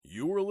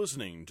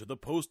listening to the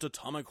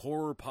Post-Atomic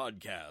Horror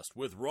Podcast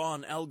with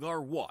Ron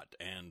Algar Watt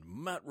and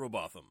Matt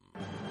Robotham.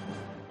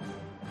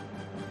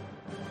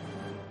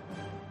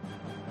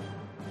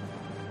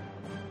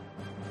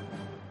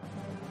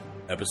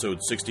 Episode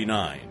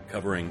 69,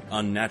 covering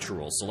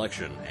Unnatural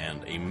Selection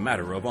and A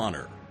Matter of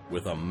Honor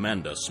with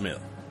Amanda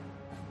Smith.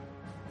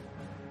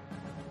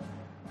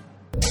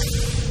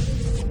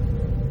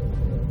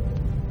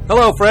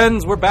 Hello,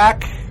 friends. We're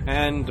back,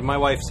 and my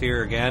wife's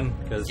here again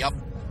because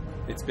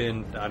it's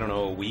been,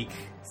 a week.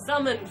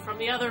 Summoned from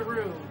the other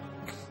room.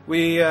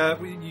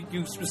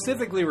 You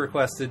specifically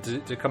requested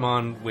to come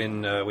on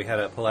when we had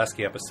a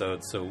Pulaski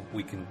episode so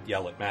we can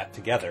yell at Matt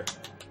together.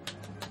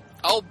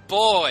 Oh,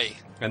 boy.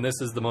 And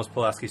this is the most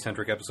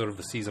Pulaski-centric episode of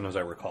the season, as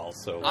I recall.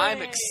 So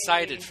I'm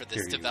excited for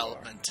this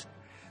development.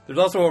 There's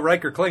also a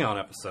Riker Klingon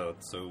episode,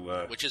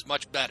 so which is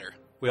much better.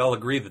 We all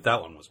agree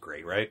that one was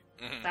great, right?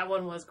 Mm-hmm. That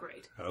one was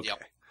great. Okay.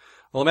 Yep.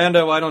 Well,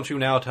 Amanda, why don't you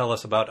now tell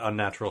us about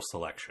Unnatural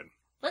Selection?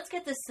 Let's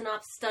get this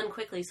synopsis done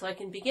quickly so I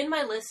can begin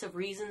my list of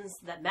reasons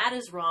that Matt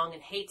is wrong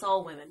and hates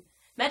all women.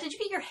 Matt, did you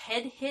get your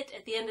head hit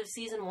at the end of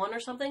season 1 or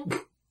something?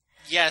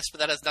 Yes, but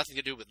that has nothing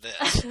to do with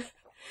this.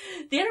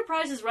 The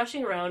Enterprise is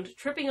rushing around,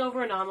 tripping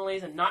over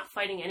anomalies and not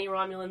fighting any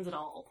Romulans at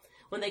all,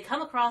 when they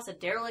come across a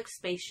derelict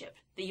spaceship,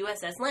 the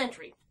USS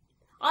Lantry.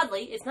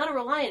 Oddly, it's not a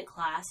Reliant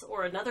class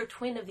or another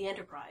twin of the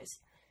Enterprise.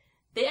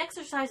 They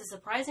exercise a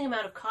surprising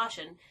amount of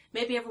caution.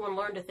 Maybe everyone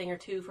learned a thing or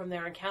two from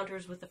their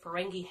encounters with the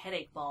Ferengi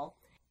headache ball.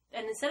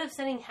 And instead of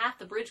sending half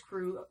the bridge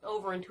crew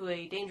over into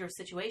a dangerous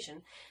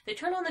situation, they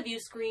turn on the view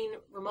screen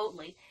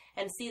remotely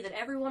and see that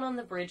everyone on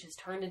the bridge has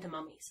turned into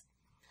mummies.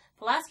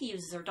 Pulaski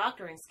uses her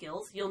doctoring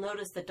skills. You'll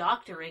notice the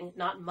doctoring,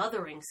 not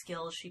mothering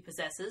skills she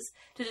possesses,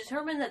 to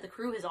determine that the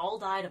crew has all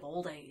died of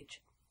old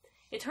age.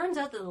 It turns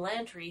out that the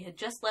Lantry had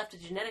just left a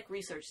genetic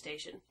research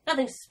station.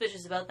 Nothing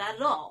suspicious about that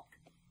at all.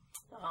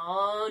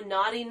 Oh,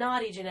 naughty,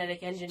 naughty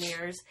genetic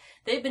engineers.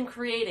 They've been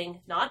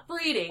creating, not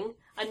breeding,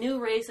 a new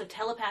race of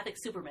telepathic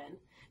supermen,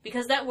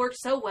 because that worked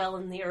so well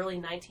in the early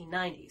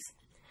 1990s.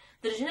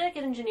 The genetic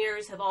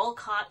engineers have all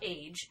caught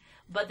age,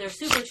 but their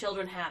super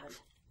children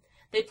haven't.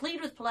 They plead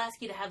with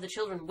Pulaski to have the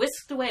children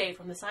whisked away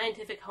from the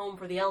scientific home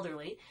for the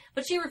elderly,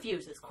 but she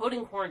refuses,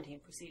 quoting quarantine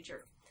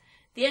procedure.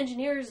 The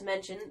engineers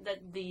mention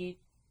that the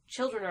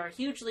children are a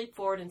huge leap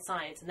forward in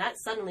science, and that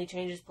suddenly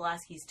changes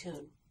Pulaski's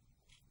tune.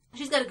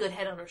 She's got a good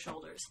head on her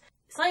shoulders.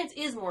 Science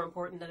is more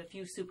important than a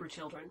few super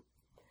children.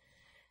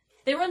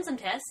 They run some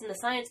tests, and the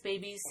science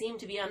babies seem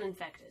to be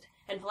uninfected,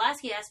 and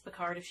Pulaski asks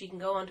Picard if she can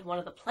go onto one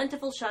of the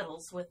plentiful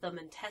shuttles with them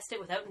and test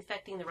it without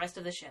infecting the rest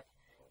of the ship.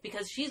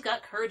 Because she's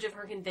got courage of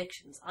her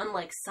convictions,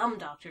 unlike some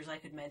doctors I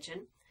could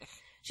mention.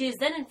 She is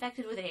then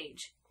infected with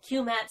age.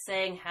 Cue Matt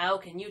saying, "How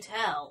can you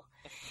tell?"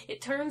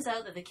 It turns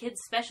out that the kids'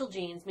 special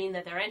genes mean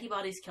that their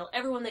antibodies kill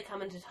everyone they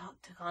come into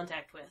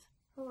contact with.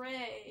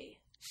 Hooray.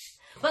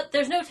 But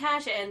there's no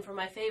Tasha N for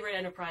my favorite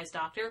Enterprise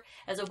doctor,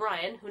 as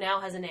O'Brien, who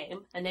now has a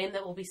name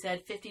that will be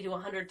said 50 to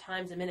 100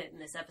 times a minute in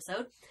this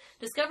episode,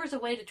 discovers a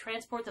way to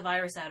transport the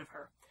virus out of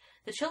her.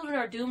 The children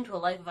are doomed to a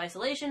life of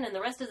isolation, and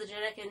the rest of the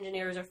genetic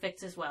engineers are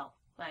fixed as well.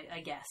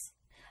 I guess.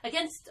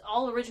 Against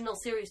all original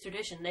series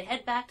tradition, they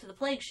head back to the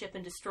plague ship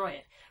and destroy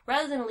it,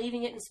 rather than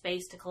leaving it in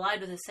space to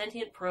collide with a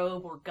sentient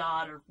probe or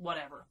god or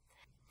whatever.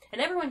 And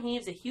everyone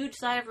heaves a huge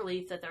sigh of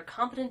relief that their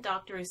competent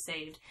doctor is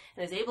saved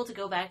and is able to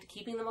go back to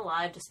keeping them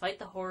alive despite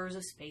the horrors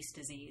of space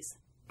disease.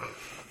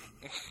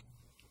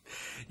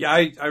 Yeah,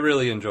 I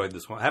really enjoyed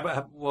this one.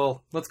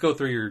 Well, let's go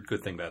through your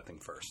good thing, bad thing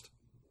first.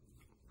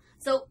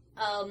 So,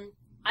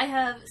 I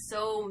have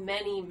so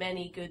many,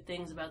 many good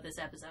things about this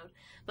episode,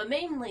 but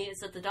mainly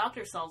it's that the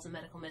doctor solves a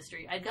medical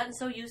mystery. I'd gotten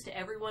so used to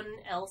everyone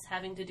else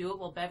having to do it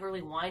while Beverly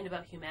whined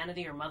about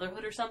humanity or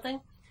motherhood or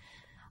something.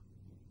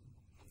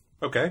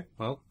 Okay,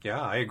 well, yeah,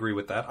 I agree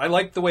with that. I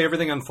like the way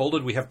everything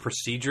unfolded. We have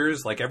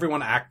procedures, like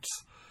everyone acts.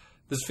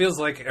 This feels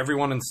like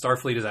everyone in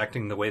Starfleet is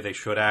acting the way they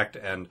should act,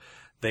 and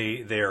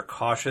they are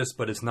cautious,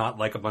 but it's not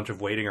like a bunch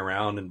of waiting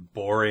around and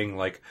boring,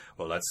 like,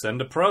 well, let's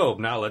send a probe,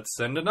 now let's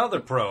send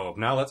another probe,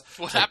 now let's...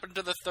 What happened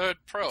to the third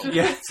probe?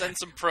 Yeah. Send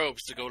some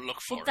probes to go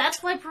look for it.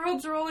 That's why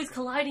probes are always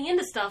colliding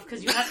into stuff,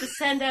 because you have to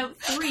send out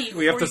 3.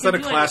 We have to send a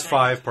Class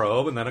 5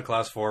 probe, and then a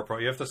Class 4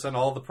 probe. You have to send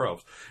all the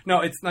probes.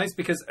 No, it's nice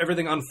because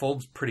everything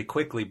unfolds pretty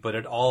quickly, but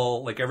it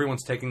all, like,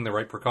 everyone's taking the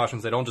right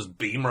precautions. They don't just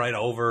beam right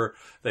over.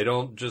 They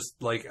don't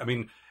just,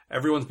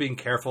 everyone's being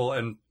careful,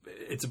 and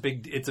it's a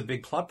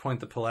big plot point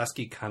that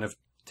Pulaski kind of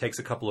takes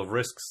a couple of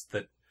risks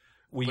that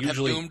we would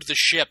usually... have doomed the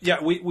ship. Yeah,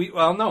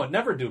 well, no, it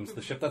never dooms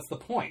the ship. That's the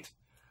point.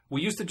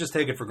 We used to just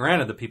take it for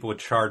granted that people would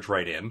charge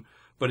right in,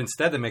 but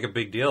instead they make a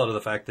big deal out of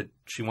the fact that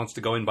she wants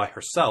to go in by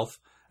herself,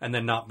 and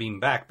then not beam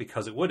back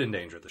because it would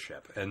endanger the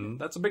ship. And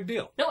that's a big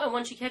deal. No, and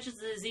when she catches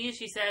the disease,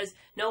 she says,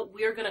 no,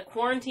 we're going to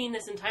quarantine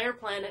this entire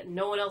planet.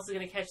 No one else is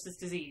going to catch this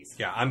disease.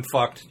 Yeah, I'm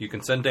fucked. You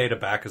can send Data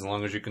back as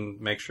long as you can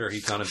make sure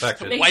he's not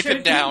infected. Wipe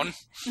him down.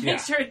 Make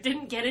sure it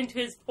didn't get into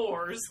his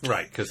pores.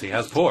 Right, because he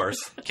has pores.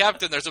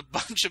 Captain, there's a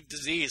bunch of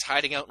disease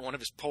hiding out in one of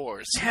his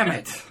pores. Damn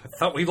it. I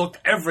thought we looked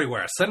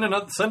everywhere. Send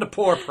a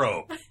pore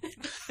probe.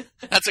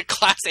 That's a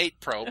Class 8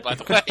 probe, by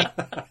the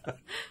way.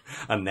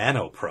 A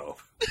nano probe.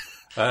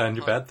 And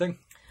your bad thing?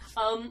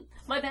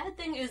 My bad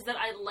thing is that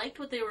I liked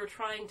what they were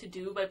trying to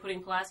do by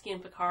putting Pulaski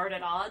and Picard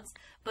at odds,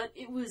 but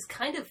it was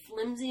kind of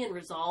flimsy and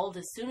resolved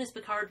as soon as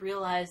Picard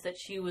realized that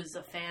she was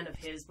a fan of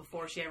his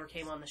before she ever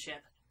came on the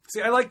ship.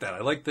 See, I like that.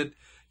 I like that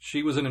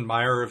she was an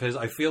admirer of his.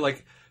 I feel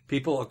like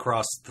people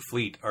across the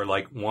fleet are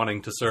like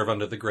wanting to serve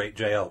under the great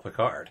J.L.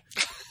 Picard.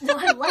 No,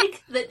 I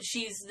like that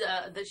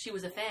that she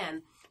was a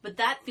fan, but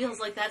that feels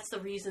like that's the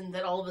reason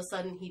that all of a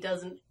sudden he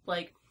doesn't,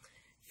 like,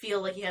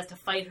 feel like he has to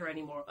fight her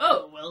anymore.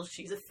 Oh, well,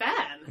 she's a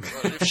fan.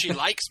 Well, if she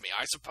likes me,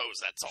 I suppose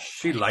that's all.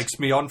 She likes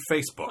me on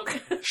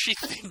Facebook. She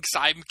thinks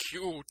I'm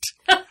cute.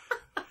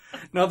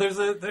 No,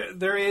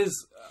 there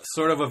is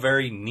sort of a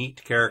very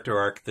neat character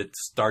arc that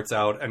starts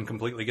out and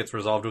completely gets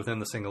resolved within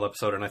the single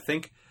episode, and I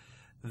think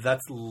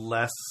that's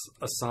less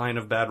a sign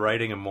of bad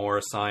writing and more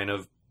a sign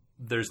of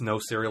there's no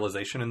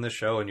serialization in this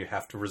show and you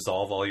have to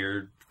resolve all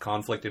your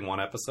conflict in one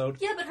episode.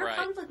 Yeah, but her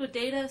conflict with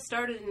Data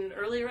started in an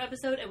earlier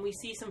episode, and we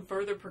see some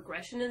further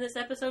progression in this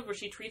episode where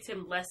she treats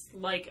him less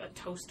like a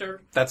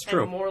toaster. That's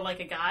true. And more like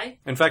a guy.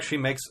 In fact, she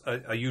makes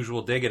a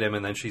usual dig at him,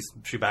 and then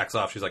she backs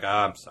off. She's like,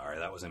 I'm sorry,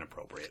 that was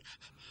inappropriate.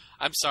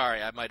 I'm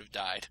sorry, I might have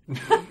died.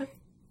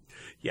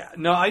 Yeah,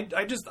 no, I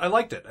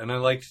liked it. And I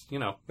liked,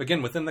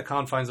 again, within the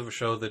confines of a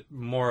show that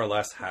more or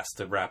less has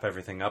to wrap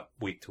everything up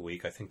week to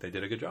week, I think they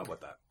did a good job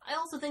with that. I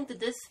also think that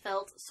this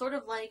felt sort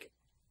of like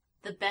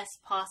the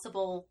best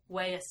possible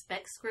way a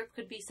spec script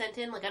could be sent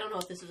in. Like, I don't know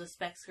if this was a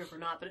spec script or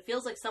not, but it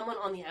feels like someone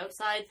on the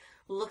outside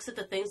looks at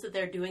the things that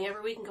they're doing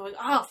every week and going,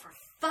 oh, for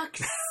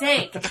fuck's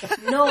sake.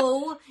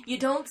 No, you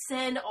don't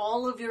send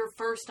all of your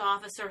first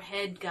officer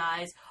head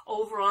guys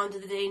over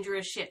onto the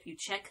dangerous ship. You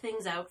check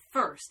things out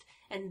first,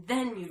 and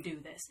then you do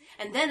this.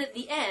 And then at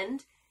the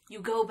end, you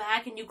go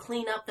back and you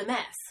clean up the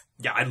mess.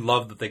 Yeah, I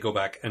love that they go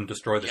back and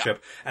destroy the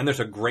ship. And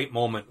there's a great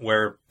moment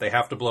where they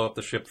have to blow up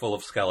the ship full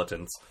of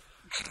skeletons.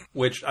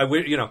 Which,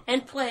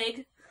 And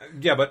plague.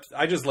 Yeah, but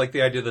I just like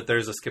the idea that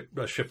there's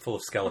a ship full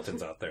of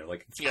skeletons out there.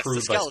 Like, it's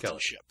crewed by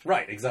skeletons. Ship.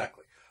 Right,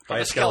 exactly. By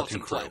a skeleton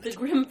crew. The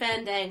Grim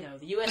Fandango.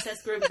 The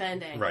USS Grim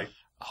Fandango. Right.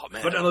 Oh,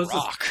 man, but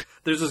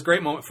there's this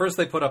great moment. First,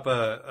 they put up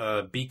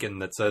a beacon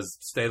that says,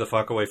 stay the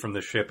fuck away from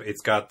the ship.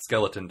 It's got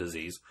skeleton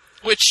disease.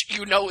 Which is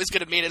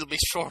going to mean it'll be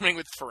swarming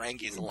with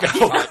Ferengis.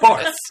 Of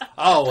course.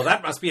 Oh, well,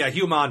 that must be a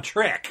human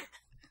trick.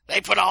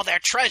 They put all their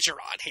treasure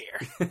on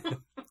here.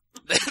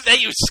 They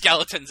use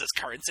skeletons as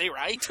currency,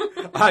 right?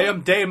 I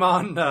am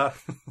Damon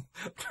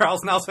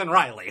Charles Nelson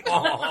Riley.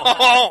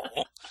 Oh.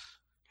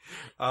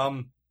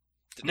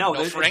 No,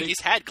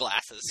 Ferengis had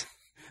glasses.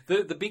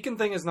 The beacon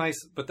thing is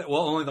nice, but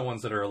only the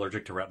ones that are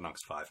allergic to Retinox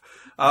 5.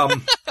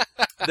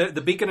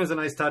 The beacon is a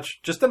nice touch.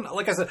 Just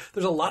like I said,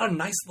 there's a lot of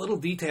nice little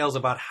details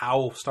about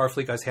how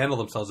Starfleet guys handle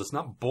themselves. It's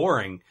not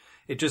boring.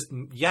 It just,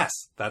 yes,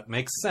 that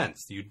makes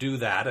sense. You do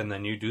that, and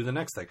then you do the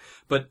next thing.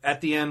 But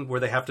at the end, where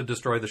they have to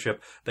destroy the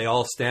ship, they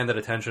all stand at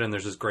attention, and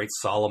there's this great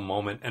solemn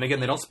moment. And again,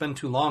 they don't spend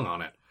too long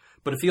on it.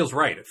 But it feels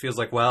right. It feels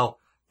like, well,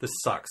 this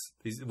sucks.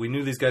 We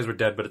knew these guys were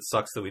dead, but it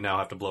sucks that we now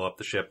have to blow up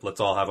the ship.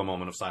 Let's all have a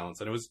moment of silence.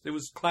 And it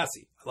was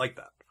classy. I like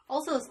that.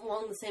 Also,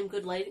 along the same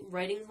good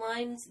writing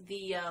lines,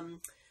 the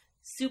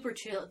super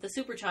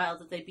child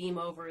that they beam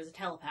over is a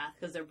telepath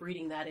because they're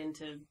breeding that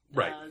into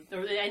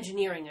or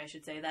engineering, I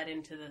should say, that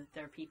into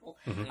their people.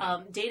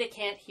 Mm-hmm. Data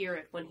can't hear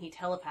it when he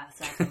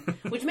telepaths at them,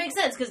 which makes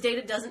sense because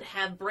Data doesn't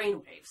have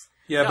brainwaves.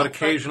 Yeah, but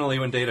occasionally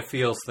when Data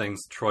feels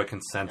things, Troy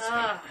can sense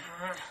them.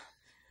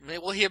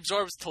 Well, he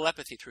absorbs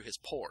telepathy through his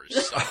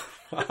pores. So.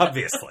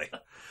 Obviously.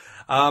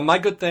 My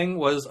good thing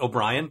was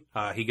O'Brien.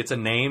 He gets a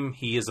name.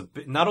 He is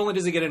not only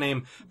does he get a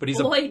name, but he's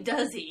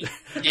does he?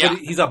 Yeah. But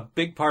he's a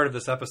big part of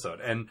this episode.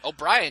 And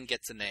O'Brien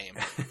gets a name.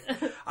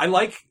 I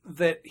like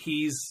that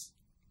he's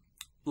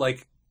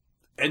like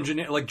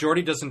engineer. Like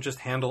Geordi doesn't just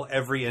handle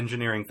every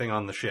engineering thing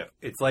on the ship.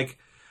 It's like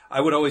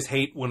I would always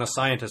hate when a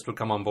scientist would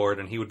come on board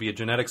and he would be a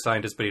genetic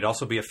scientist, but he'd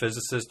also be a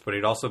physicist, but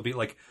he'd also be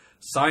like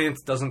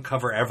science doesn't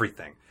cover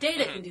everything.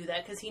 Data can do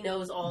that because he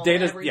knows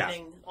everything.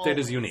 Yeah,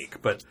 Data's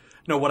unique, but.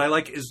 No, what I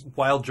like is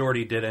while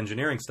Geordi did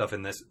engineering stuff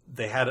in this,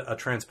 they had a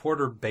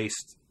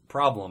transporter-based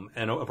problem,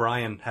 and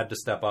O'Brien had to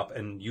step up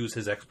and use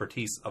his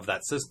expertise of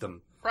that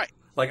system. Right.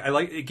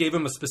 It gave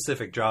him a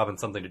specific job and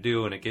something to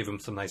do, and it gave him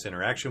some nice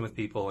interaction with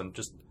people, and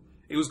just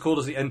it was cool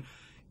to see. And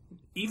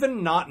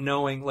even not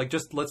knowing,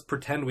 just let's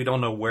pretend we don't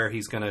know where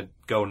he's going to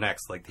go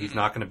next. Like he's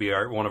not going to be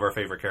one of our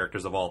favorite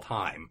characters of all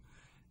time.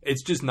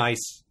 It's just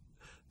nice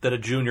that a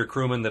junior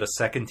crewman, that a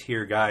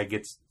second-tier guy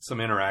gets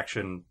some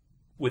interaction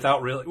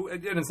without really,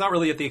 and it's not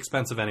really at the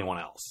expense of anyone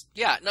else.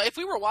 Yeah, no, if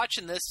we were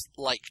watching this,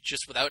 like,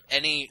 just without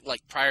any,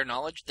 like, prior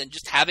knowledge, then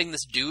just having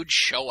this dude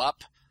show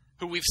up,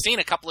 who we've seen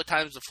a couple of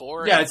times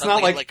before. Yeah, it's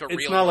not like a it's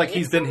real not like role.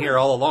 he's been here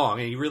all along,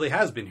 and he really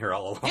has been here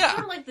all along. Yeah. It's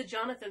sort of like the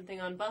Jonathan thing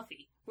on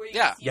Buffy, where you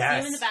Yeah. see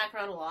him in the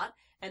background a lot,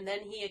 and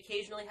then he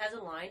occasionally has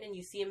a line, and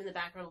you see him in the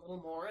background a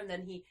little more, and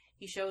then he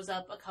shows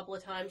up a couple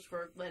of times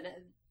for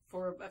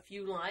a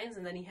few lines,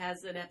 and then he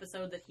has an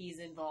episode that he's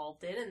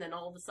involved in, and then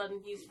all of a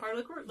sudden he's part of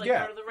the crew,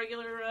 part of the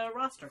regular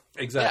roster.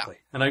 Exactly,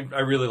 and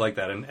I really like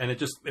that, and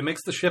it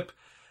makes the ship,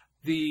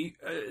 the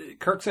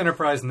Kirk's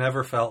Enterprise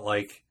never felt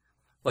like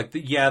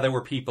there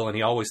were people, and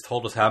he always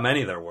told us how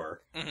many there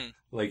were. Mm-hmm.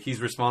 Like,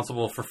 he's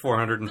responsible for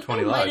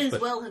 420 But lives. might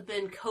as well have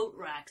been coat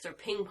racks or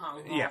ping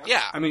pong balls.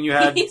 Yeah. I mean, you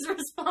had He's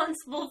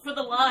responsible for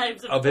the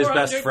lives of his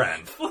best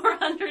friend.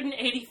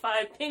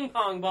 485 ping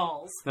pong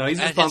balls. No, he's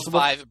and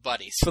responsible his 5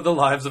 buddies. for the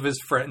lives of his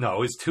friend.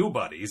 No, his 2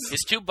 buddies.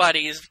 His 2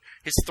 buddies,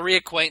 his 3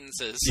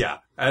 acquaintances. Yeah,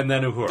 and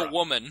then Uhura. The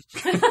woman.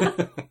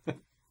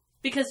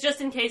 Because just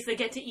in case they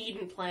get to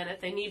Eden Planet,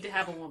 they need to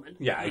have a woman.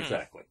 Yeah,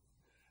 exactly.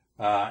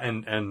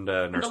 And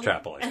Nurse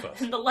Chapel, I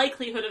suppose. And the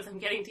likelihood of them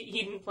getting to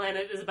Eden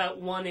Planet is about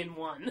 1 in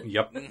 1.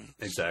 Yep,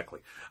 exactly.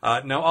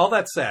 Now, all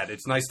that said,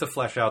 it's nice to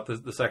flesh out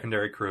the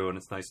secondary crew, and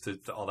it's nice to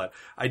all that.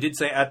 I did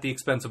say at the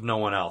expense of no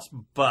one else,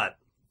 but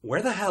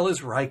where the hell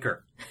is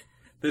Riker?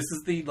 This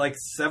is the,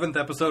 7th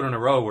episode in a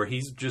row where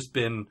he's just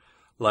been,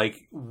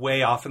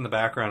 way off in the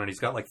background, and he's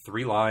got,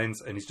 3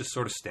 lines, and he's just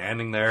sort of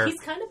standing there.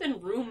 He's kind of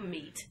been room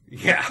meat.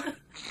 Yeah.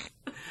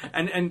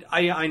 and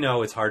I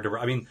know it's hard to...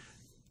 I mean,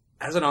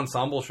 as an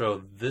ensemble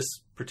show, this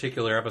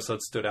particular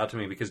episode stood out to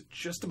me because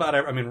just about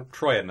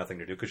Troy had nothing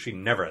to do because she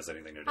never has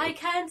anything to do. I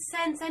can't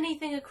sense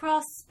anything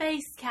across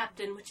space,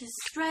 Captain, which is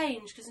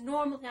strange because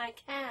normally I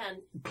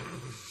can.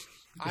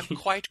 I'm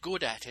quite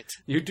good at it.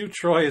 You do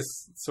Troy as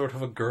sort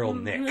of a girl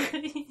Nick.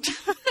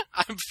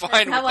 I'm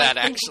fine with how I that,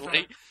 think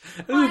actually.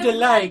 Ooh,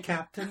 delight,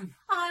 Captain.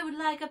 I would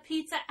like a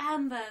pizza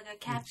hamburger,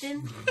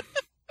 Captain.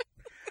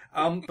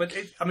 But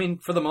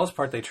for the most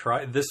part, they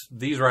try this.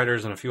 These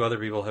writers and a few other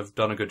people have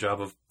done a good job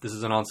of. This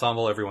is an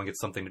ensemble; everyone gets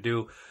something to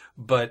do.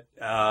 But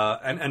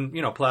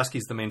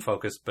Pulaski's the main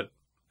focus, but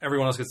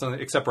everyone else gets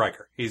something except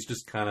Riker. He's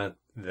just kind of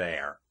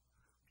there.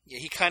 Yeah,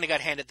 he kind of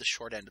got handed the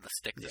short end of the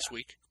stick this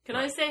week. Can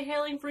I say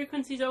hailing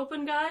frequencies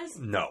open, guys?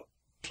 No,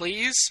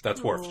 Please?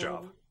 that's Worf's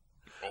job.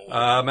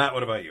 Oh. Matt,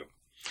 what about you?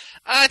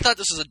 I thought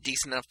this was a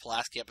decent enough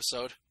Pulaski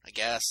episode, I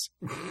guess.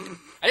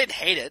 I didn't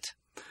hate it.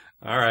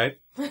 All right,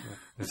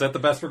 is that the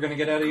best we're going to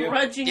get out of you?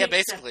 Grudging Yeah,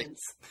 basically.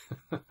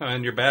 acceptance.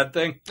 And your bad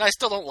thing? I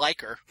still don't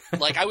like her.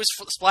 I was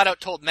flat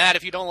out told, Matt,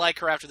 if you don't like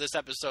her after this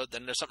episode,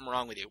 then there's something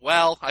wrong with you.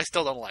 Well, I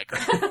still don't like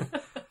her.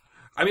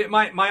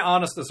 My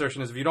honest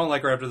assertion is if you don't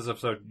like her after this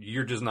episode,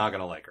 you're just not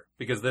going to like her.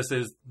 Because this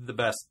is the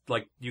best,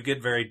 you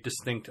get very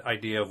distinct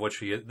idea of what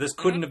she is. This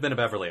couldn't have been a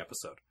Beverly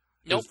episode.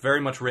 It was very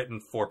much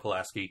written for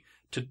Pulaski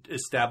to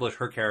establish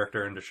her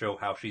character and to show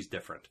how she's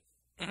different.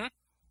 Mm-hmm.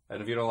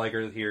 And if you don't like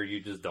her here,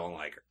 you just don't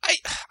like her.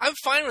 I'm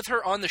fine with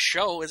her on the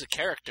show as a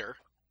character.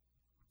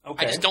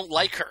 Okay. I just don't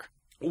like her.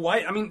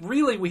 Why?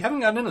 Really, we haven't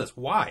gotten into this.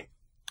 Why?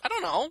 I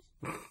don't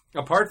know.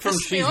 Apart from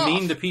Pisses me she's off.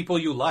 mean to people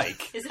you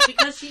like. Is it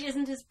because she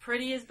isn't as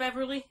pretty as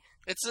Beverly?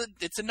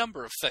 It's a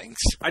number of things.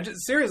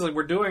 Seriously,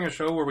 we're doing a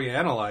show where we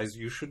analyze.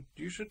 You should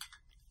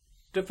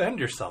defend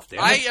yourself, damn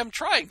it. I am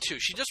trying to.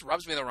 She just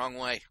rubs me the wrong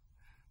way.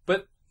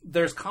 But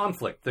there's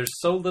conflict. There's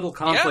so little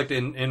conflict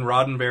in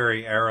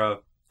Roddenberry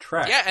era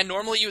Trek. Yeah, and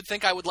normally you would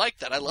think I would like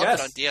that. I love it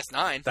on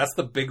DS9. That's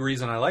the big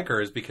reason I like her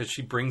is because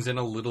she brings in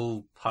a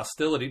little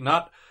hostility,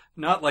 not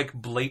like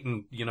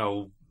blatant,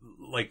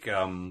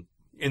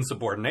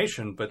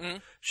 insubordination, but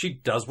she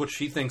does what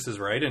she thinks is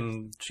right,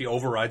 and she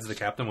overrides the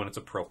captain when it's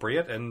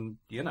appropriate, and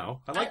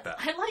I like that.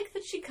 I like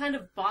that she kind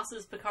of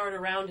bosses Picard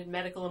around in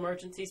medical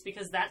emergencies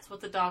because that's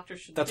what the doctor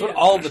should do. That's what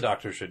all the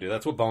doctors should do.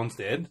 That's what Bones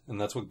did, and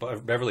that's what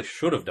Beverly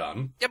should have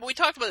done. Yeah, but we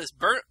talked about this.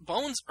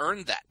 Bones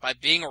earned that by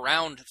being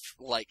around,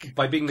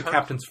 by being the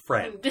captain's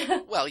friend.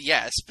 Well,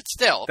 yes, but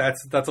still.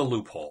 That's a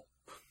loophole.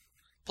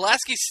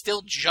 Pulaski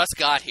still just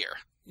got here.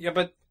 Yeah,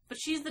 but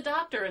she's the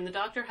doctor, and the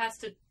doctor has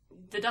to...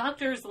 The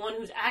doctor is the one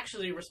who's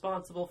actually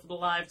responsible for the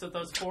lives of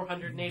those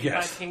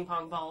 485 ping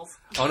pong balls.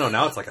 Oh no,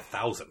 now it's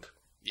 1,000.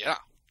 Yeah.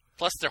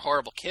 Plus they're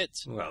horrible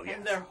kids. Well, yes.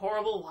 And their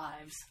horrible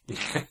wives.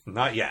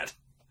 Not yet.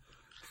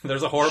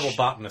 There's a horrible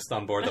botanist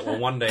on board that will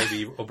one day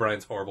be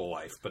O'Brien's horrible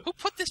wife. But who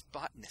put this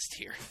botanist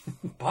here?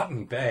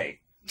 Botany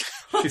Bay.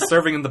 She's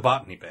serving in the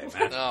Botany Bay,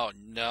 man. Oh,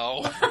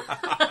 no.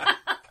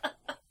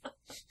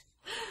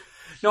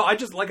 No,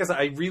 like I said,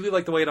 I really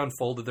like the way it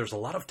unfolded. There's a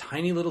lot of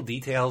tiny little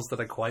details that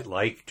I quite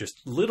like.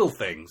 Just little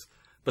things.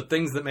 But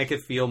things that make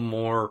it feel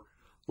more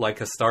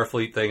like a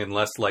Starfleet thing and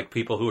less like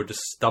people who are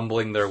just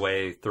stumbling their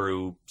way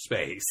through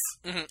space.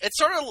 Mm-hmm.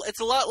 It's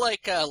a lot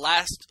like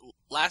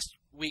last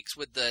week's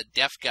with the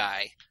deaf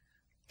guy.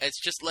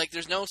 It's just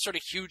there's no sort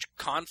of huge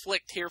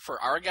conflict here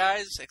for our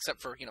guys, except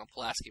for,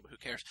 Pulaski, but who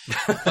cares?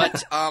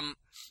 But,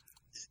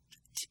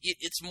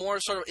 it's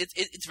more sort of,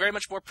 it's very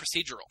much more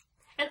procedural.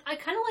 And I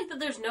kind of like that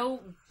there's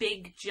no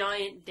big,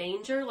 giant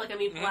danger. Like, I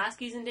mean,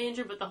 Pulaski's in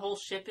danger, but the whole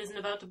ship isn't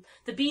about to...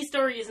 The B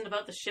story isn't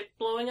about the ship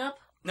blowing up.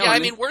 No, yeah, I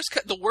mean,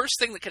 the worst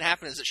thing that could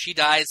happen is that she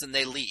dies and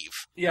they leave.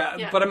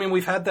 Yeah, but I mean,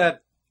 we've had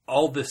that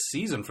all this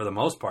season for the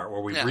most part,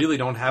 where we really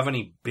don't have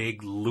any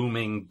big,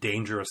 looming,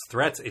 dangerous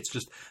threats. It's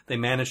just they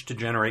managed to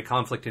generate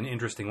conflict in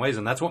interesting ways,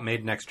 and that's what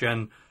made Next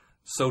Gen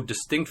so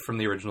distinct from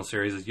the original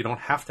series, is you don't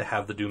have to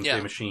have the Doomsday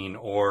Machine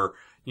or,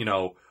 you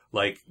know,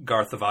 like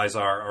Garth of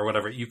Izar or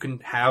whatever. You can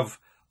have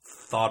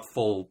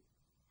thoughtful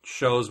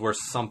shows where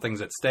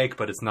something's at stake,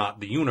 but it's not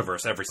the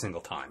universe every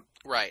single time.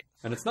 Right.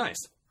 And it's nice.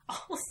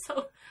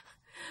 Also,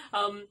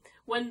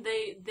 when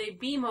they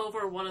beam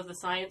over one of the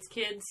science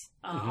kids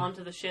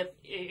onto the ship,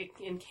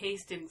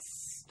 encased in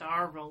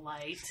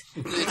starrolite.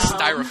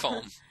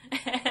 Styrofoam.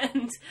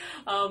 And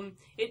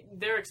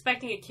they're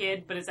expecting a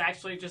kid, but it's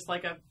actually just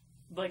like an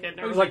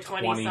early like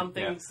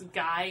 20-something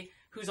guy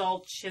who's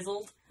all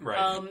chiseled.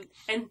 Right.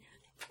 And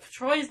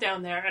Troy's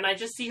down there, and I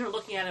just see her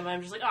looking at him, and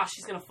I'm just like, oh,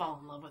 she's going to fall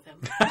in love with him.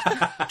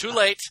 Too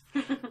late.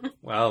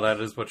 Well, that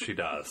is what she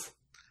does.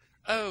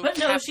 Oh, But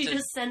no, Captain. she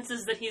just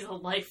senses that he's a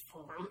life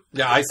form.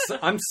 Yeah,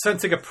 I'm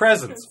sensing a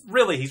presence.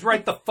 Really, he's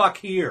right the fuck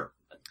here.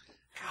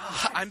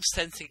 I'm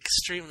sensing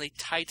extremely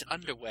tight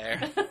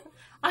underwear.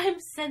 I'm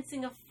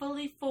sensing a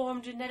fully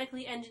formed,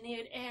 genetically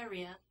engineered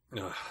area.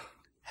 Ugh,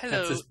 Hello,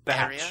 that's his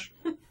batch.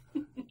 area.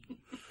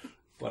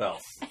 What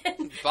else?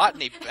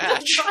 Botany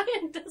batch.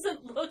 Brian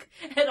doesn't look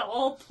at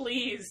all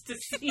pleased to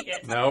see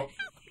it. No.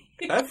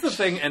 That's the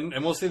thing, and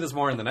we'll see this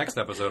more in the next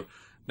episode.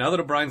 Now that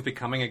O'Brien's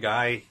becoming a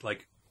guy,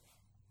 like...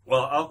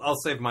 Well, I'll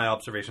save my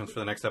observations for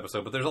the next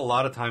episode, but there's a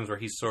lot of times where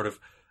he's sort of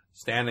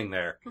standing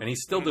there, and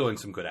he's still doing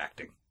some good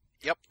acting.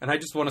 Yep. And I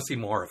just want to see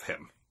more of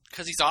him.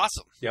 Because he's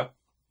awesome. Yep.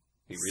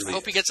 He really I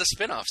hope he gets a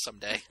spin-off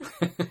someday.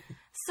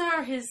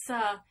 Sir, his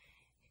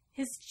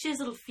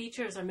chiseled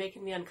features are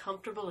making me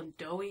uncomfortable and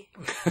doughy.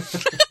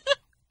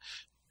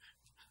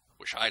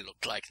 Wish I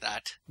looked like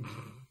that.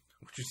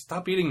 Would you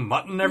stop eating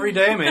mutton every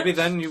day? Maybe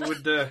then you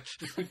would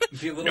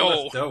be a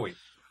little less doughy.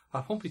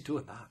 I won't be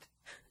doing that.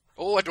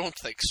 Oh, I don't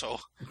think so.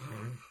 You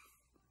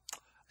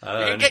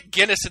And- can get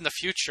Guinness in the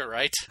future,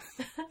 right?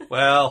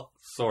 Well,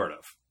 sort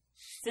of.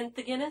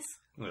 Synth Guinness?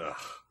 Ugh,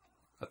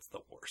 that's the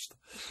worst.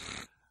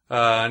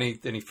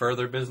 Any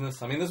further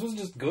business? I mean, this was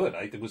just good.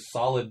 It was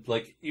solid.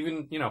 Like,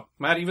 even, you know,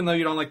 Matt, even though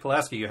you don't like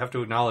Pulaski, you have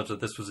to acknowledge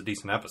that this was a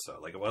decent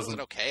episode. Like, it It was wasn't...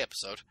 an okay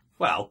episode.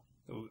 Well,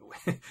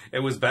 it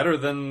was better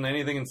than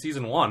anything in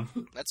season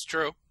 1. That's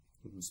true.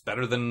 It was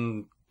better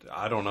than,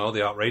 I don't know,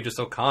 the outrageous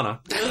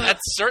Okana.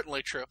 That's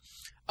certainly true.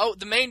 Oh,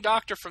 the main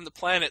doctor from the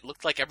planet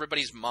looked like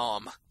everybody's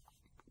mom.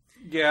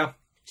 Yeah.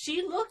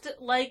 She looked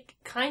like,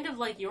 kind of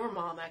like your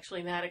mom,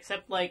 actually, Matt,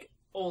 except, like,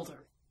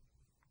 older.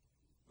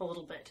 A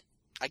little bit.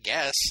 I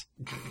guess.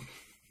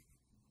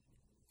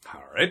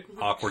 All right.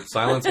 Awkward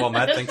silence while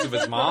Matt thinks of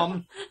his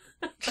mom.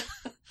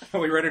 Are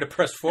we ready to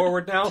press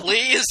forward now?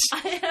 Please.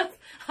 I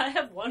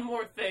have one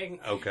more thing.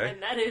 Okay.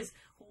 And that is,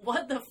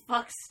 what the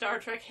fuck, Star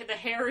Trek? The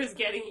hair is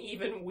getting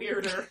even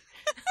weirder.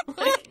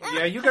 Like,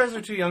 Yeah, you guys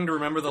are too young to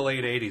remember the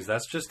late 80s.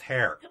 That's just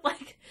hair.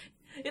 like,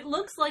 it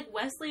looks like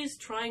Wesley's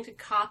trying to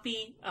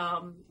copy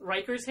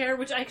Riker's hair,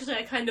 which actually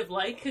I kind of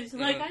like, because he's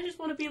like, I just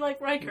want to be like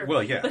Riker.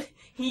 Well, yeah. But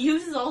he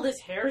uses all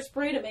this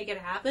hairspray to make it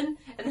happen,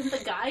 and then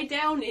the guy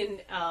down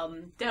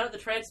at the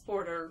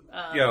transporter,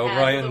 Yeah,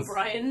 pad with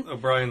O'Brien's...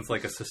 O'Brien's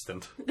like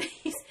assistant.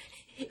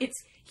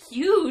 it's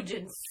huge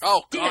and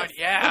Oh, stiff. God,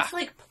 yeah. It's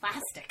like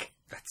plastic.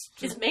 That's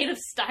It's made of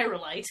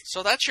styrolite.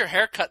 So that's your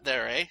haircut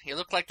there, eh? You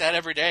look like that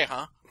every day,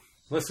 huh?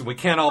 Listen, we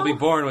can't all be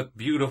born with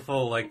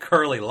beautiful, like,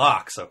 curly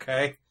locks,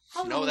 okay?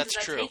 How No, long that's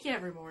does that true. take you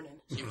every morning?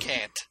 You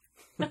can't.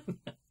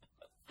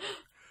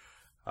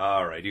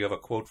 All right, do you have a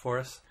quote for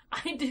us?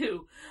 I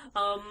do.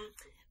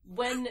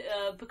 When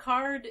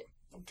Picard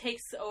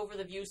takes over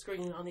the view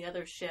screen on the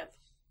other ship,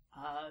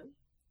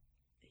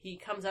 he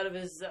comes out of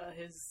his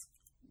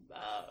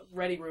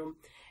ready room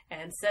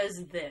and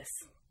says this.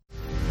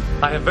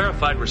 I have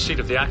verified receipt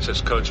of the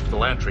access codes for the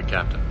Lantry,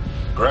 Captain.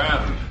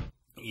 Grand.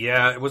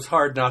 Yeah, it was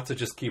hard not to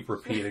just keep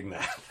repeating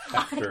that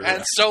after And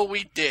that. so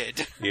we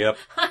did. Yep.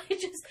 I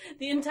just,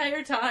 the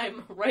entire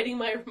time, writing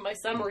my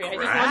summary, I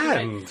just wanted to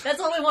write, Grand. that's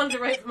all I wanted to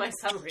write for my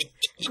summary.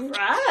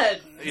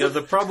 Grand. Yeah,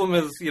 the problem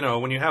is, you know,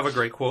 when you have a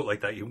great quote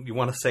like that, you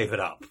want to save it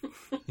up.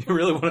 You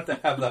really want it to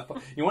have that.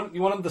 You want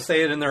them to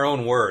say it in their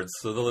own words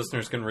so the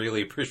listeners can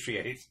really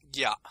appreciate.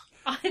 Yeah.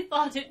 I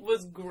thought it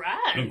was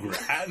grand.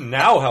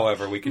 Now,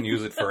 however, we can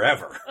use it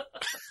forever.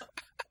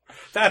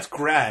 That's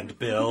grand,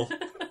 Bill.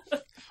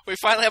 We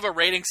finally have a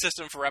rating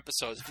system for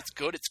episodes. If it's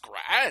good, it's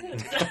grand.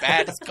 If it's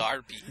bad, it's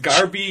garbage.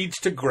 Garbage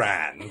to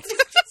grand.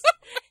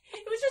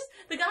 It was just,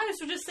 the guys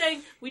were just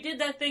saying, we did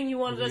that thing you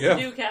wanted us Yeah. to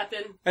do,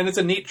 Captain. And it's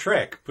a neat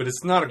trick, but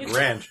it's not a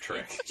grand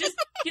trick. Just,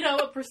 you know,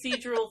 a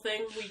procedural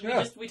thing.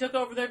 We took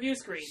over their view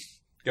screen.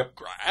 Yep.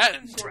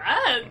 Grand.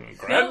 Grand.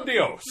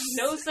 Grandiose.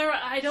 No, sir,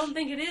 I don't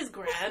think it is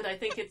grand. I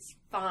think it's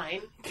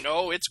fine.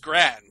 No, it's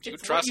grand. You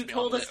It's trust what you me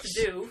told on us this.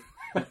 to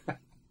do.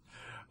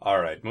 All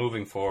right,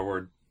 moving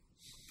forward.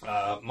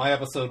 My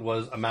episode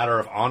was A Matter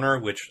of Honor,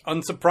 which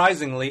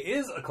unsurprisingly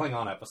is a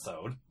Klingon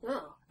episode,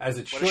 Oh. as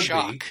it What a should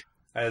shock. be,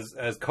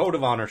 as Code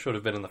of Honor should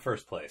have been in the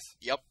first place.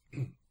 Yep.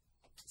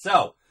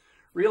 So,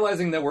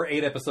 realizing that we're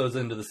 8 episodes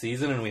into the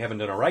season and we haven't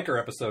done a Riker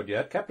episode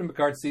yet, Captain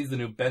Picard sees the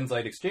new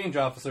Benzite exchange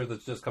officer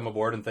that's just come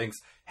aboard and thinks,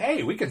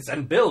 hey, we can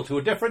send Bill to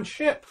a different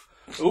ship.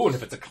 Ooh, and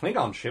if it's a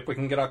Klingon ship, we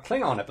can get our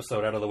Klingon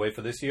episode out of the way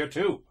for this year,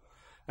 too.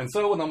 And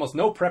so, with almost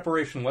no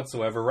preparation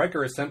whatsoever,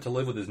 Riker is sent to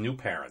live with his new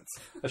parents,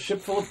 a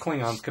ship full of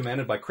Klingons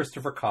commanded by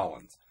Christopher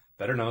Collins,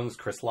 better known as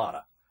Chris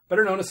Latta,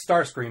 better known as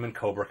Starscream and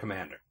Cobra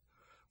Commander.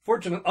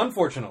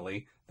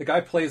 Unfortunately, the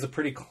guy plays a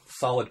pretty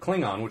solid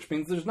Klingon, which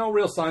means there's no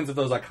real signs of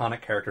those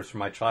iconic characters from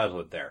my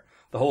childhood there.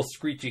 The whole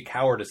screechy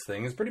cowardice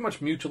thing is pretty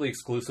much mutually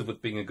exclusive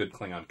with being a good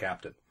Klingon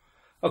captain.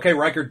 Okay,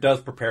 Riker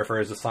does prepare for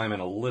his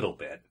assignment a little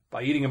bit,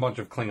 by eating a bunch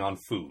of Klingon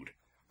food.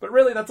 But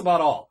really, that's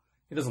about all.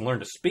 He doesn't learn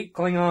to speak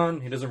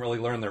Klingon, he doesn't really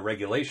learn their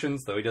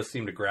regulations, though he does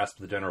seem to grasp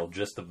the general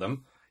gist of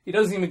them. He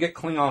doesn't even get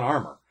Klingon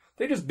armor.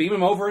 They just beam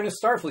him over in his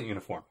Starfleet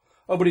uniform.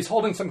 Oh, but he's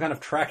holding some kind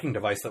of tracking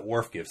device that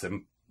Worf gives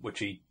him, which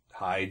he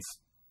hides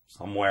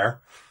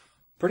somewhere.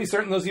 Pretty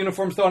certain those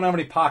uniforms don't have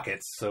any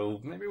pockets, so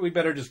maybe we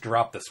better just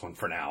drop this one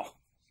for now.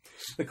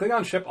 The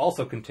Klingon ship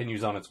also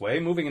continues on its way,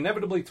 moving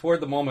inevitably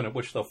toward the moment at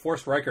which they'll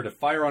force Riker to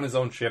fire on his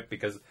own ship,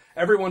 because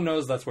everyone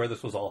knows that's where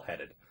this was all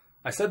headed.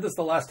 I said this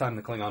the last time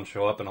the Klingons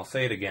show up, and I'll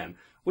say it again.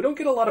 We don't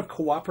get a lot of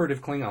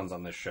cooperative Klingons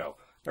on this show.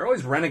 They're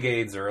always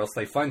renegades, or else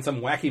they find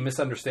some wacky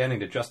misunderstanding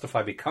to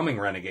justify becoming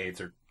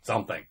renegades, or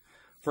something.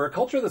 For a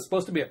culture that's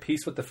supposed to be at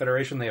peace with the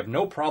Federation, they have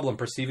no problem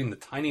perceiving the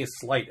tiniest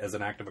slight as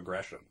an act of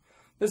aggression.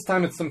 This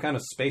time it's some kind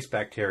of space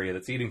bacteria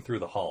that's eating through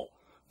the hull.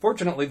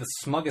 Fortunately, the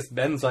smuggest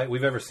Benzite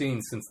we've ever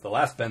seen since the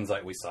last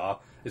Benzite we saw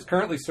is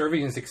currently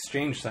serving his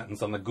exchange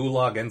sentence on the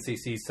Gulag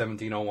NCC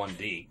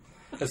 1701D.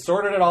 Has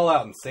sorted it all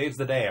out and saves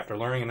the day after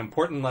learning an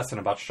important lesson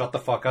about shut the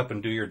fuck up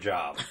and do your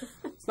job.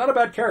 It's not a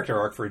bad character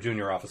arc for a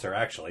junior officer,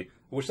 actually.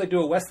 I wish they'd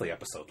do a Wesley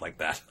episode like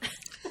that.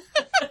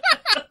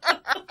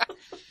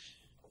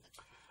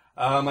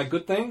 My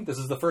good thing, this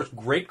is the first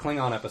great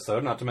Klingon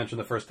episode, not to mention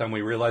the first time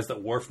we realized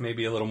that Worf may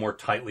be a little more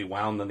tightly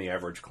wound than the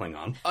average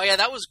Klingon. Oh yeah,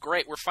 that was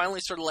great. We're finally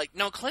sort of like,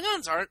 no,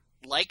 Klingons aren't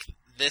like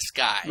this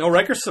guy. No,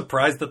 Riker's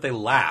surprised that they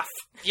laugh.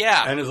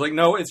 Yeah. And is like,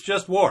 no, it's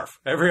just Worf.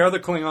 Every other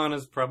Klingon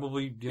is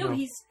probably, you know... No,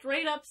 he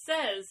straight up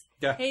says,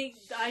 Yeah. hey,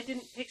 I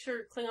didn't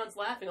picture Klingons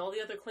laughing. All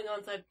the other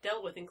Klingons I've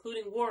dealt with,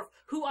 including Worf,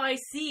 who I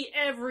see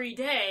every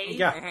day,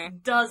 Yeah.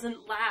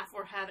 doesn't laugh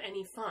or have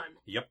any fun.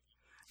 Yep.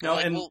 No,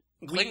 Like, and well,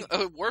 we,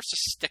 Worf's a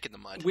stick in the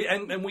mud.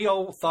 and we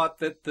all thought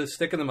that the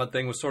stick in the mud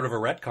thing was sort of a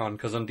retcon,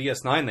 because on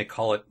DS9 they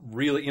call it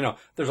really, you know,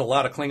 there's a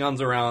lot of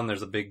Klingons around,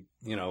 there's a big,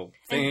 you know,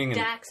 thing. And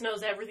Dax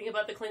knows everything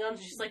about the Klingons, and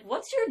she's like,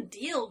 what's your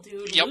deal,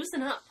 dude? Yep.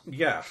 Loosen up.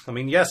 Yeah, I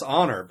mean, yes,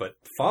 honor, but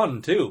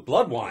fun, too.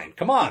 Blood wine.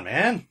 Come on,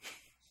 man.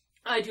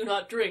 I do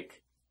not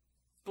drink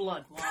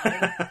blood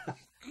wine.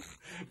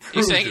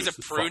 You saying he's a juice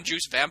is prune fun.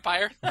 juice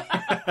vampire?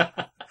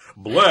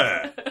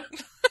 Blah.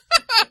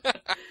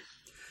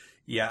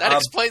 Yeah, That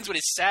explains what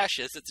his sash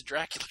is. It's a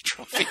Dracula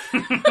trophy.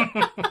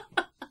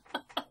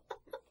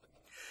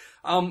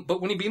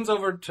 but when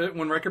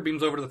Riker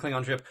beams over to the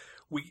Klingon ship,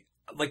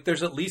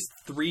 there's at least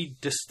 3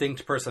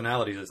 distinct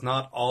personalities. It's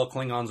not all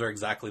Klingons are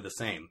exactly the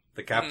same.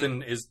 The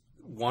captain is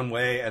one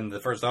way, and the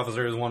first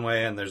officer is one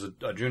way, and there's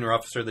a junior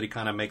officer that he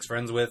kind of makes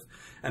friends with,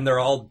 and they're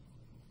all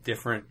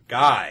different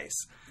guys.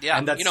 Yeah,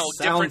 and that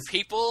different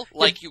people,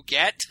 like you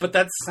get. But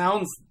that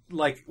sounds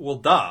like, well,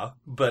 duh.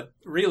 But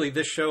really,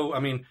 this show, I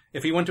mean,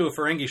 if he went to a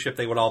Ferengi ship,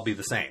 they would all be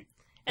the same.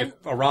 And-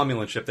 If a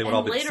Romulan ship, they would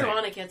all And be the same. later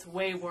on it gets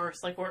way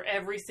worse, like where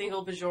every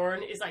single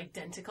Bajoran is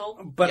identical.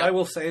 But Yep. I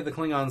will say the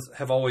Klingons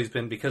have always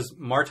been, because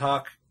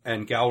Martok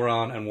and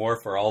Gowron and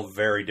Worf are all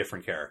very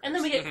different characters. And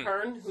then we get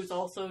Kern, who's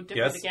also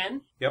different Yes.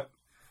 again. Yep.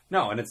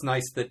 No, and it's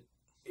nice that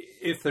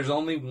if there's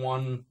only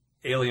one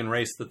alien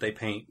race that they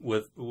paint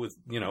with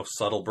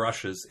subtle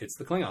brushes, it's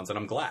the Klingons, and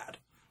I'm glad.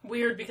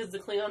 Weird, because the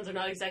Klingons are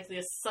not exactly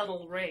a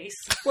subtle race.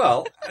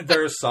 Well,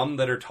 there are some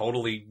that are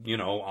totally,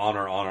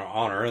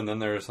 honor, and then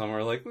there are some who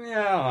are like,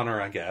 yeah, honor,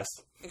 I guess.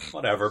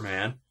 Whatever,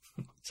 man.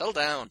 Settle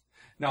down.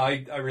 No,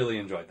 I really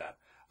enjoyed that.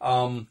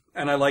 And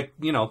I like,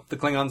 the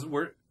Klingons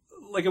were,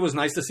 like, it was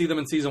nice to see them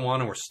in season 1,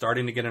 and we're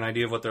starting to get an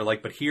idea of what they're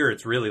like, but here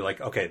it's really like,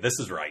 okay, this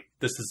is right.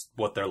 This is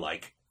what they're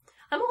like.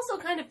 I'm also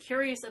kind of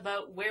curious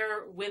about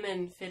where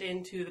women fit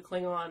into the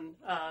Klingon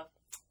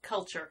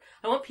culture.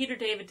 I want Peter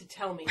David to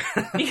tell me.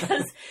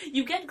 Because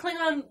you get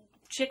Klingon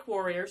chick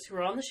warriors who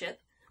are on the ship,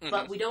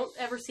 but we don't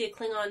ever see a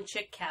Klingon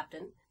chick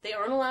captain. They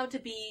aren't allowed to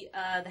be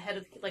the head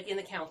of, like, in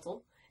the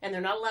council, and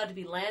they're not allowed to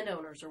be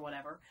landowners or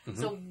whatever.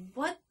 So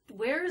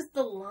where's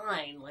the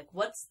line? Like,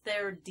 what's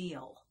their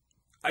deal?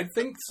 I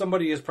think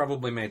somebody has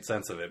probably made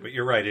sense of it, but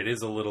you're right, it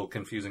is a little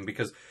confusing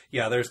because,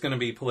 yeah, there's going to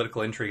be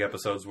political intrigue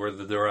episodes where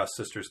the Duras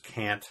sisters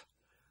can't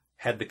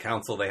head the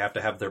council. They have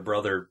to have their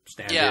brother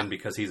stand in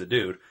because he's a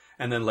dude.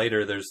 And then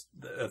later there's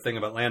a thing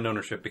about land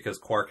ownership because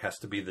Quark has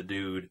to be the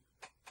dude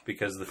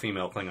because the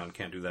female Klingon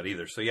can't do that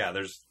either. So yeah,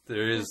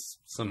 there is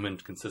some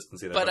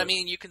inconsistency there. But I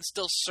mean, you can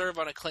still serve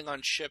on a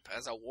Klingon ship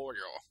as a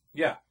warrior.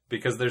 Yeah,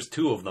 because there's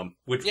two of them,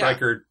 which Yeah.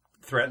 Riker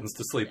threatens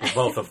to sleep with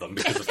both of them,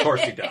 because of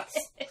course he does.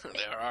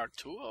 There are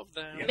two of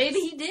them. Yes. Maybe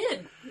he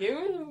did.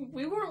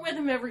 We weren't with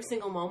him every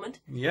single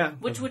moment. Yeah.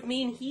 Which would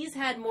mean he's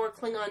had more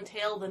Klingon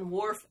tail than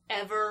Worf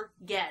ever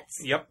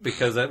gets. Yep,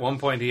 because at one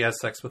point he has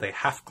sex with a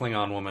half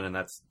Klingon woman, and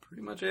that's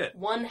pretty much it.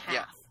 One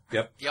half.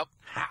 Yeah. Yep.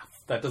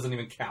 Half. That doesn't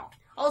even count.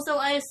 Also,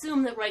 I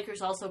assume that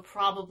Riker's also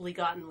probably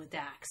gotten with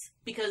Dax.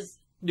 Because,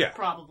 Yeah.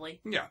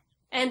 probably. Yeah.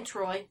 And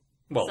Troy.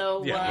 Well,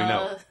 So, yeah, we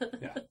know.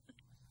 Yeah.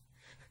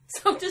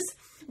 So does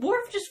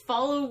Worf just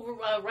follow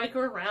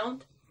Riker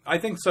around? I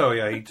think so,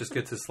 yeah. He just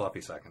gets his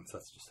sloppy seconds.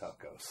 That's just how it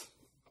goes.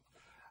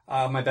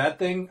 My bad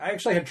thing? I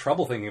actually had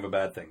trouble thinking of a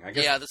bad thing. I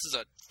guess. Yeah, this is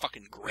a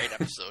fucking great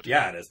episode.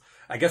 Yeah, it is.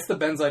 I guess the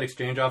Benzite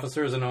exchange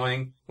officer is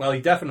annoying. Well,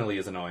 he definitely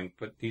is annoying,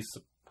 but he's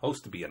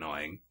supposed to be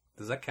annoying.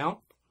 Does that count?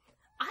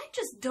 I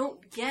just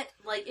don't get,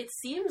 like, it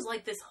seems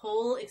like this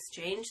whole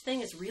exchange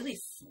thing is really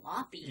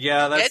sloppy.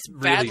 Yeah, that's It's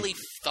badly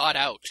thought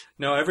out.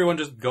 No, everyone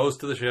just goes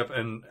to the ship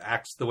and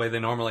acts the way they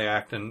normally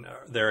act, and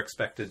they're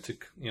expected to,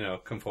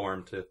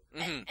 conform to...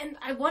 And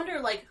I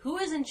wonder, like, who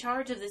is in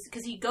charge of this?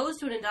 Because he goes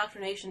to an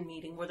indoctrination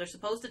meeting where they're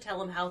supposed to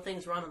tell him how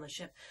things run on the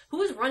ship.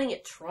 Who is running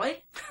it,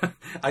 Troy?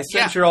 I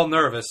sense you're all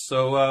nervous,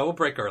 so we'll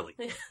break early.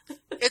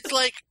 It's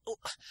like,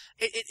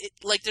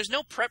 like there's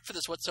no prep for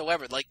this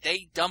whatsoever. Like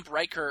they dump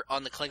Riker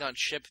on the Klingon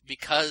ship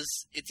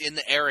because it's in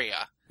the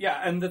area. Yeah,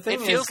 and the thing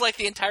It is... feels like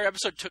the entire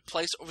episode took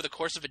place over the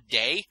course of a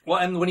day. Well,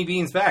 and when he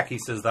beams back, he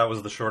says that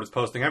was the shortest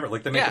posting ever.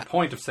 Like, they make a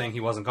point of saying he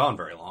wasn't gone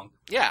very long.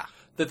 Yeah.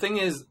 The thing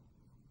is,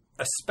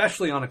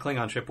 especially on a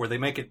Klingon ship where they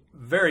make it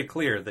very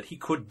clear that he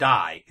could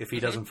die if he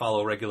doesn't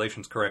follow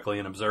regulations correctly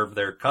and observe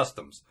their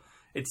customs.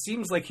 It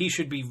seems like he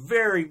should be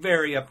very,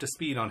 very up to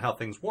speed on how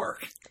things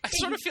work. I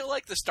sort of feel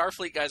like the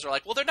Starfleet guys are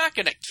like, well, they're not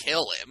going to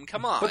kill him.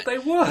 Come on. But they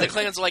would. And the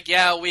Klingons are like,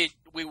 yeah, we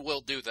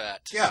will do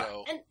that. Yeah.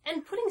 So.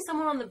 And putting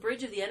someone on the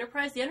bridge of the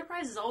Enterprise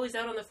is always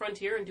out on the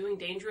frontier and doing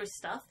dangerous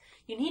stuff.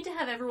 You need to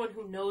have everyone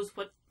who knows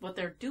what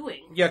they're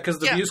doing. Yeah, because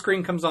the view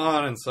screen comes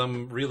on and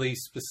some really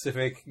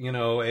specific,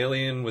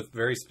 alien with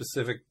very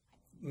specific,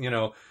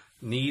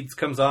 needs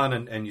comes on,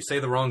 and you say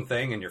the wrong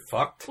thing and you're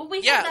fucked. Well,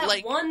 we had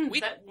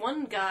that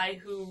one guy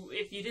who,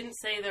 if you didn't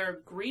say their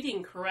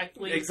greeting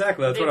correctly,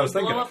 exactly, that's they what I was would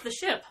thinking blow of. up the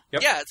ship.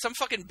 Yep. Yeah, some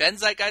fucking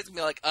Benzite guy's gonna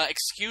be like,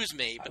 excuse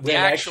me, but the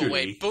Well, actual actually-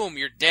 way, boom,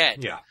 you're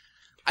dead. Yeah.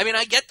 I mean,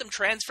 I get them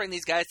transferring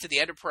these guys to the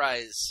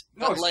Enterprise.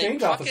 No, but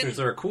exchange like, officers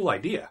are a cool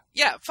idea.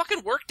 Yeah,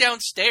 fucking work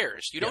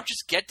downstairs. You don't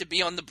just get to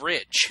be on the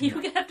bridge.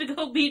 You have to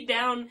go be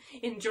down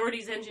in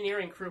Geordi's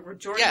engineering crew, where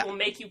Geordi will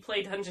make you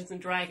play Dungeons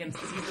and Dragons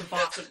because he's the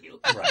boss of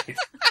you. Right.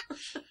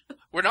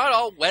 We're not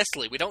all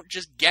Wesley. We don't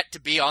just get to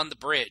be on the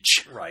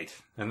bridge. Right.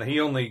 And he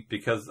only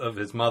because of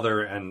his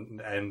mother,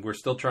 and we're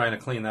still trying to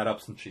clean that up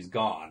since she's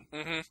gone.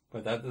 Mm-hmm.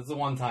 But that's a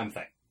one-time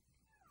thing.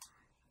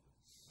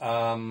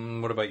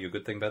 What about you?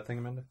 Good thing, bad thing,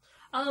 Amanda?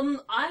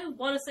 I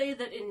want to say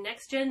that in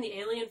Next Gen, the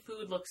alien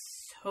food looks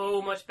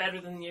so much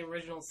better than the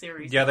original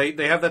series. Yeah,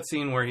 they have that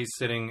scene where he's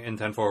sitting in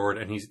 10 forward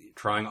and he's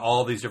trying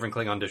all these different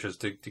Klingon dishes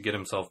to get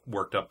himself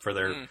worked up for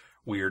their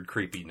weird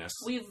creepiness.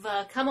 We've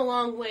come a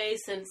long way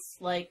since,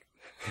 like,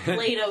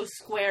 Play-Doh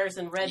squares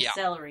and red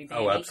celery,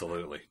 baby. Oh,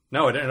 absolutely.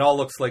 No, it all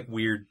looks like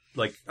weird,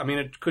 like, I mean,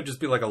 it could just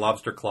be like a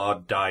lobster claw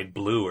dyed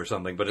blue or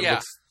something, but it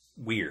looks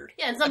weird.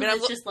 Yeah, and some of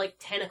it's just like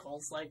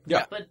tentacles,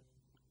 but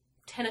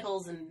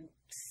tentacles and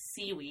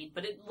seaweed,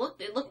 but it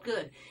looked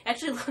good.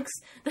 Actually, looks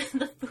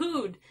the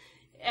food,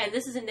 and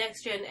this is in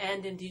Next Gen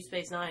and in Deep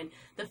Space Nine.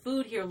 The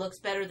food here looks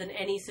better than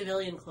any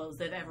civilian clothes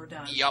they've ever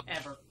done.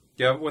 Ever.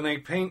 Yeah, when they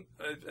paint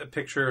a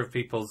picture of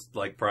people's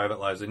like private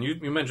lives, and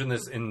you mentioned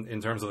this in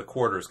terms of the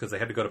quarters, because they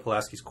had to go to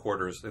Pulaski's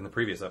quarters in the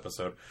previous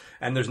episode,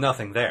 and there's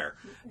nothing there.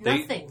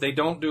 Nothing. They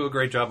don't do a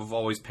great job of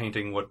always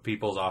painting what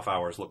people's off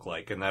hours look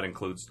like, and that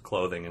includes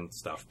clothing and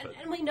stuff. But...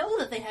 And we know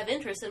that they have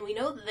interests, and we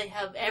know that they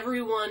have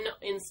everyone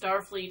in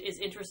Starfleet is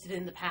interested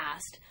in the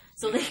past,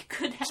 so they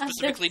could have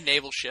specifically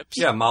naval ships.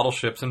 Yeah, model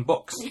ships and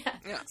books.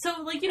 Yeah.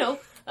 So, like,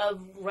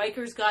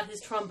 Riker's got his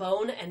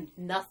trombone and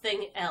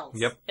nothing else.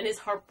 Yep. And his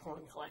harp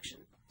porn collection.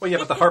 Well, yeah,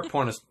 but the harp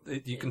porn is,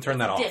 you can turn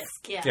that off.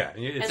 Disc, yeah. Yeah,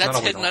 it's that's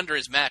not hidden under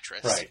his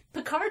mattress. Right.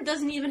 Picard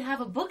doesn't even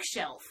have a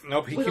bookshelf.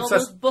 Nope, he with keeps all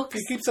those books.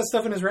 He keeps that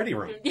stuff in his ready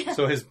room. Yeah.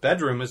 So his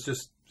bedroom is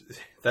just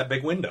that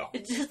big window.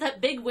 It's just that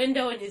big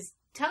window and his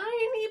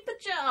tiny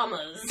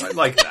pajamas. I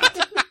like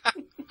that.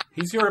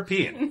 He's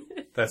European.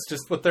 That's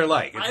just what they're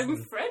like. It's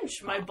I'm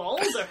French. My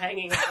balls are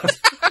hanging out.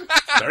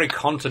 very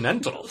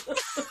continental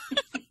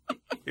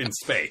in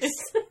space.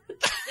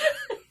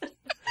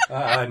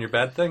 And your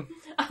bad thing?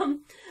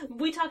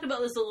 We talked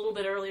about this a little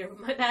bit earlier.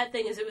 My bad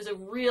thing is it was a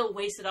real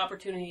wasted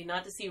opportunity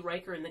not to see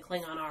Riker in the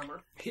Klingon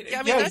armor. Yeah,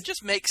 I mean, that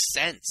just makes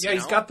sense. Yeah,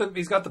 he's got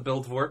the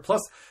build for it.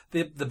 Plus,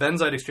 the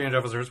Benzite exchange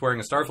officer is wearing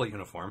a Starfleet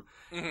uniform.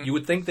 Mm-hmm. You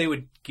would think they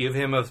would give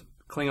him a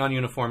Klingon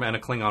uniform and a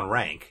Klingon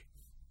rank,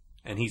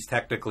 and he's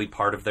technically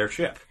part of their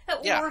ship.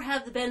 Or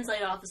have the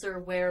Benzite officer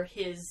wear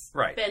his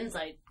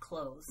Benzite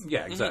clothes.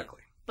 Yeah,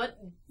 exactly. Mm-hmm. But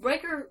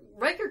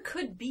Riker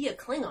could be a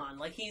Klingon.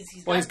 Like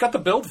he's got the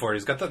build for it.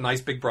 He's got the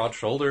nice big broad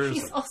shoulders.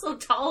 He's also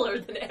taller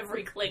than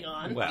every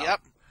Klingon. Well,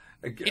 Yep.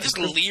 He just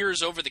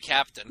leers over the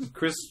captain.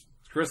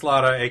 Chris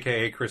Latta,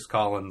 a.k.a. Chris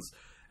Collins,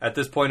 at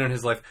this point in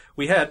his life,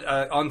 we had,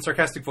 on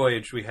Sarcastic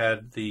Voyage, we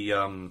had the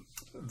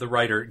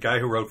writer, guy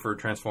who wrote for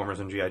Transformers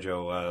and G.I.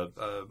 Joe,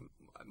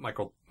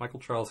 Michael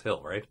Charles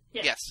Hill, right?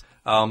 Yes.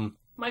 Um,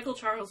 Michael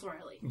Charles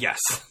Riley. Yes.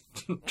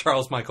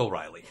 Charles Michael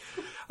Riley.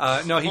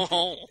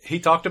 No, he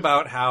talked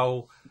about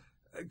how,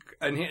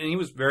 and he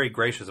was very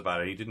gracious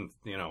about it. He didn't,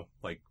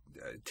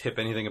 tip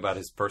anything about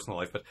his personal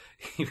life, but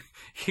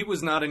he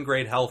was not in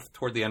great health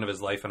toward the end of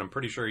his life, and I'm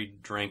pretty sure he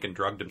drank and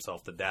drugged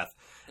himself to death.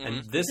 Mm-hmm.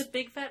 And He's a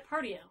big fat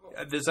party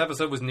animal. This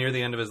episode was near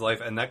the end of his life,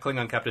 and that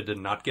Klingon captain did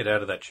not get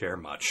out of that chair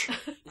much.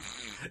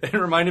 It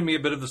reminded me a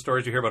bit of the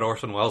stories you hear about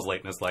Orson Welles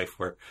late in his life,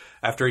 where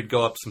after he'd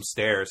go up some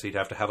stairs, he'd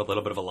have to have a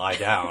little bit of a lie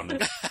down.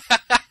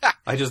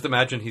 I just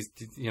imagine he's,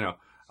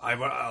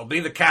 I'll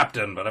be the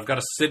captain, but I've got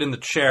to sit in the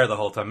chair the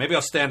whole time. Maybe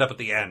I'll stand up at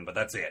the end, but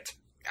that's it.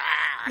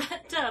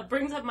 That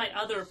brings up my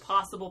other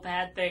possible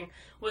bad thing,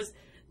 was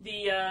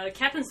the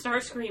Captain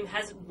Starscream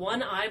has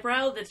one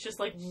eyebrow that's just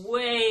like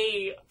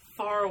way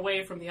far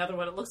away from the other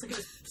one. It looks like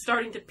it's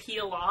starting to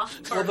peel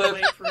off part of the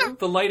way through.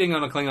 The lighting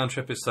on a Klingon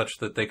ship is such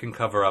that they can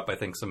cover up, I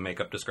think, some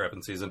makeup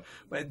discrepancies. And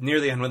near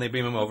the end, when they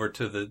beam him over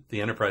to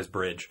the Enterprise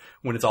bridge,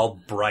 when it's all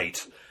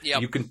bright,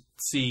 you can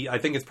see, I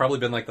think it's probably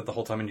been like that the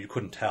whole time and you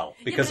couldn't tell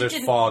because there's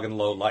fog and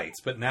low lights.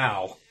 But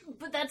now...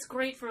 But that's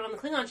great for on the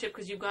Klingon ship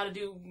because you've got to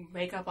do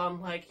makeup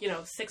on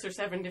 6 or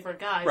 7 different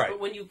guys. Right.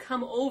 But when you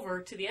come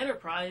over to the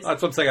Enterprise...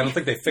 That's what I'm saying. I don't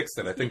think they fixed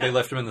it. I think they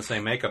left him in the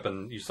same makeup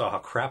and you saw how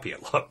crappy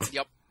it looked.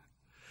 Yep.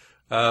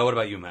 What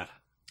about you, Matt?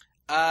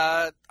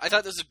 I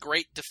thought this was a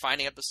great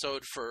defining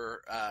episode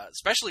for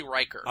especially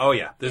Riker. Oh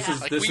yeah, this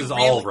is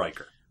all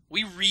Riker.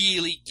 We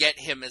really get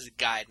him as a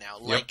guy now.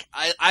 Like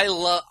I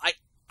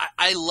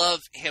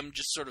love him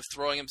just sort of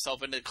throwing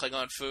himself into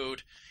Klingon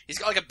food. He's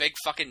got like a big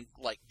fucking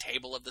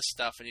table of this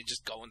stuff, and he's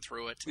just going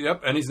through it.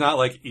 Yep, and he's not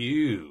like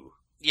ew.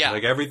 Yeah,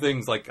 like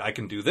everything's like I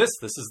can do this.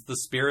 This is the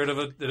spirit of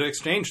an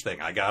exchange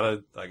thing. I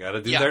gotta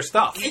do their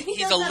stuff.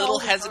 He's a little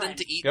hesitant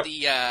to eat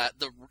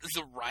the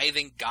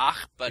writhing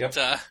gach, but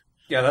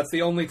yeah, that's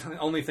the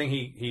only thing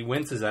he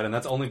winces at, and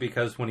that's only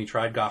because when he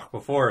tried gach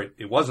before,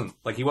 it wasn't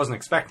like he wasn't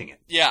expecting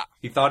it. Yeah,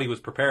 he thought he was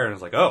prepared, and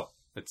was like, oh.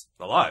 It's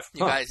alive.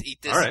 You guys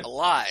eat this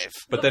alive.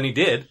 But then he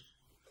did.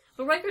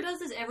 But Riker does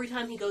this every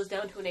time he goes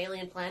down to an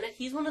alien planet.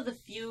 He's one of the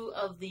few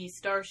of the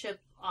Starship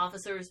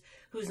officers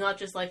who's not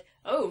just like,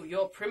 oh,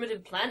 your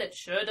primitive planet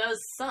sure does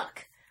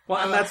suck.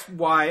 Well, and that's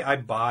why I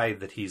buy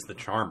that he's the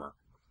charmer.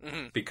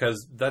 Mm-hmm.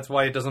 Because that's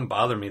why it doesn't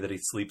bother me that he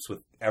sleeps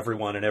with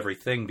everyone and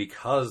everything,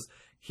 because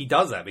he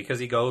does that. Because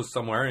he goes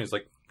somewhere and he's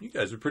like, you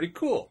guys are pretty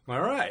cool.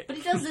 All right. But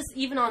he does this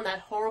even on that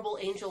horrible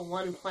Angel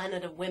 1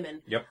 planet of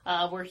women. Yep.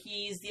 Where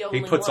he's the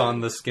only one. He puts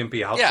on the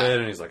skimpy outfit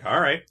and he's like, all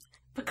right.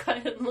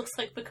 Picard looks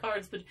like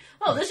Picard's... this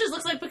just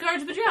looks like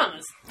Picard's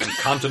pajamas. And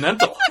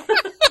continental.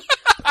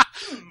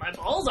 My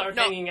balls aren't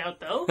hanging out,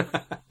 though.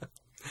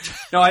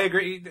 No, I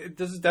agree.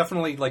 This is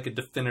definitely like a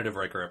definitive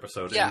Riker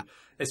episode. Yeah. And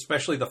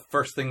especially the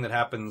first thing that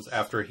happens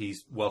after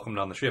he's welcomed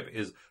on the ship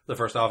is the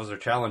first officer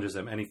challenges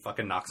him and he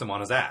fucking knocks him on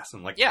his ass.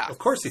 And of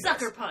course he does.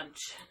 Sucker punch.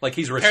 Like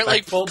he's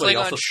respectful, but he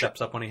also steps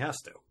up when he has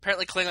to.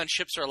 Apparently Klingon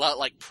ships are a lot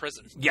like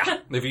prison. Yeah.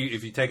 If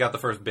you take out the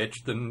first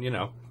bitch, then,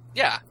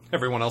 yeah,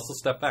 everyone else will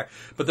step back.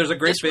 But there's a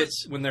great bit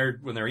when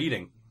they're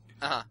eating.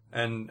 Uh-huh.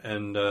 And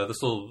this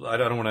will, I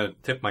don't want to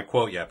tip my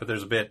quote yet, but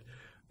there's a bit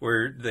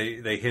where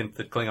they hint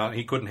that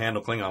he couldn't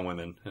handle Klingon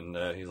women, and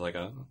he's like,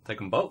 take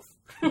them both.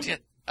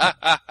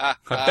 I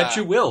bet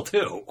you will,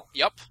 too.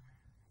 Yep.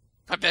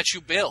 I bet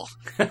you Bill.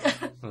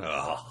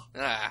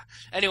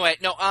 Anyway,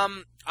 no,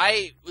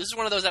 this is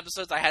one of those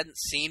episodes I hadn't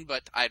seen,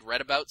 but I'd read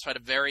about, so I had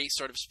a very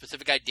sort of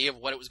specific idea of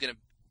what it was going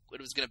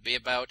to be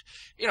about.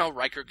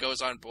 Riker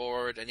goes on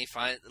board, and he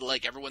finds,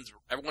 everyone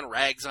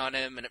rags on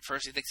him, and at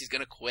first he thinks he's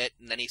going to quit,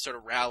 and then he sort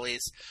of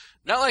rallies.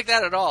 Not like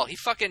that at all. He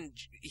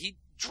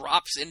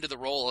drops into the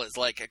role as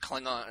like a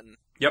Klingon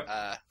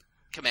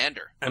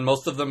commander. And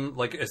most of them,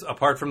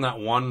 apart from that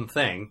one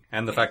thing,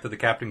 and the fact that the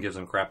captain gives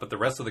him crap, but the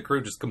rest of the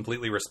crew just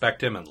completely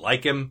respect him and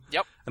like him.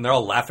 Yep. And they're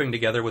all laughing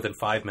together within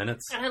 5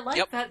 minutes. And I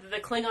like that the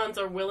Klingons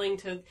are willing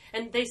to,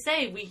 and they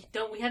say we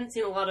haven't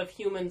seen a lot of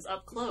humans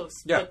up close,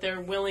 but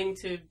they're willing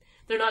to,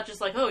 they're not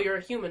just like, oh, you're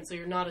a human, so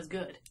you're not as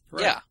good.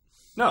 Right. Yeah.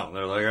 No,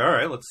 they're like, all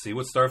right, let's see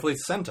what Starfleet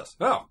sent us.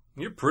 Oh,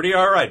 you're pretty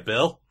all right,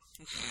 Bill.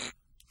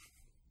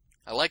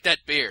 I like that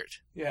beard.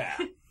 Yeah.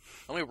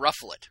 Let me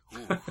ruffle it.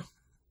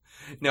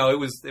 No, it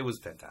was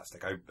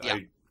fantastic.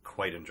 I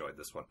quite enjoyed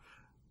this one.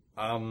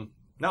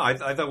 No, I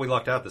thought we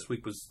lucked out. This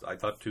week was, I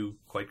thought, 2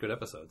 quite good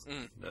episodes.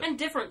 And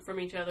different from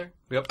each other.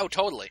 Yep. Oh,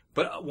 totally.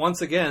 But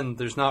once again,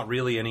 there's not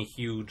really any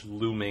huge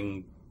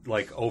looming,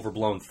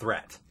 overblown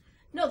threat.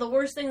 No, the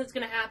worst thing that's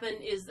going to happen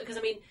is, because,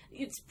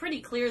 it's pretty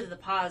clear that the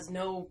PA is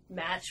no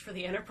match for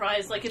the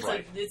Enterprise.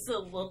 It's a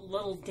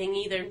little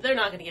dinghy. They're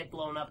not going to get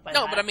blown up by that.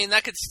 No, but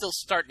that could still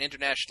start an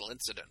international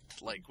incident.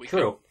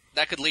 True.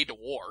 that could lead to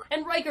war.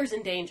 And Riker's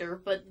in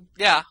danger, but...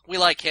 Yeah, we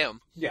like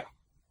him. Yeah.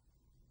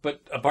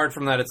 But apart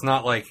from that, it's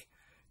not like,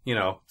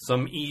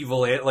 some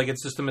evil... Like,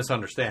 it's just a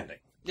misunderstanding.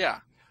 Yeah.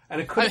 And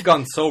it could have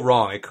gone so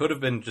wrong. It could have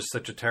been just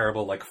such a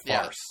terrible, farce.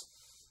 Yeah.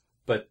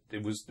 But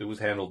it was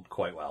handled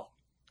quite well.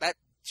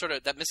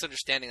 That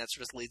misunderstanding, that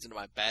sort of leads into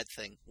my bad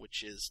thing,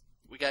 which is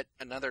we got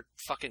another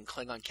fucking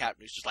Klingon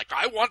captain who's just like,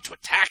 I want to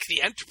attack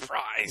the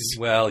Enterprise.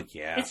 Well,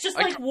 yeah. It's just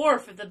like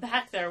Worf at the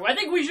back there. I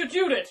think we should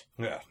shoot it.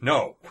 Yeah,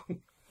 no.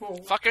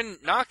 Fucking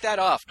knock that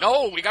off.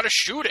 No, we gotta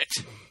shoot it.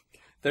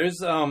 There's,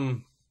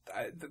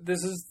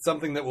 this is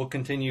something that will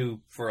continue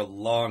for a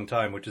long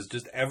time, which is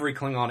just every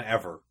Klingon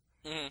ever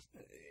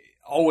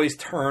always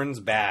turns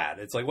bad.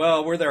 It's like,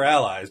 well, we're their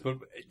allies, but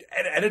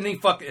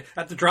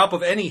at the drop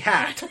of any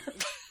hat,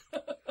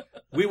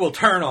 we will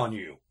turn on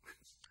you.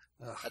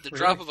 At the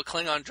drop of a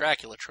Klingon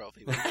Dracula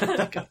trophy.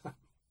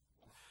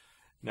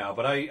 No,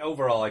 but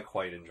overall I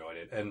quite enjoyed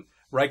it. And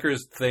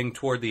Riker's thing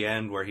toward the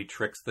end where he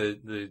tricks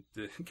the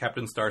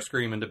Captain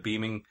Starscream into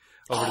beaming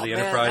over to the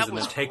Enterprise and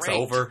then takes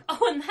over.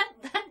 Oh, and that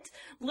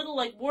little,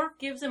 Worf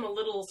gives him a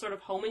little sort of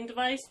homing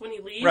device when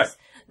he leaves. Right.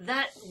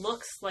 That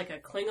looks like a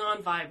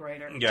Klingon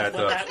vibrator. Yeah, it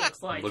does. That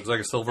looks like. It looks like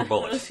a silver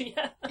bullet.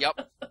 Yeah.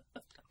 Yep.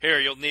 Here,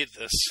 you'll need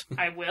this.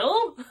 I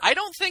will? I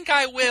don't think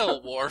I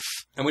will, Worf.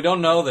 And we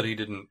don't know that he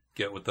didn't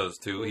get with those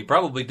two. He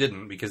probably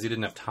didn't because he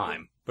didn't have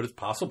time. But it's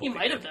possible. He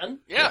might have done.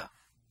 Yeah.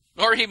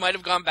 Or he might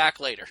have gone back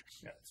later.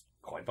 Yeah, it's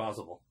quite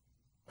possible.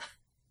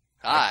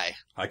 Hi.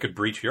 I could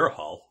breach your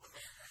hull.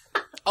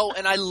 Oh,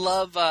 and I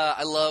love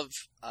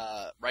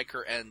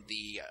Riker and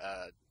the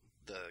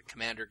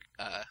Commander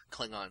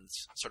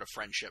Klingons' sort of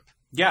friendship.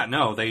 Yeah,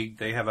 no, they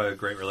have a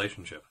great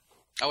relationship.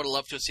 I would have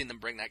loved to have seen them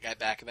bring that guy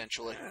back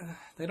eventually.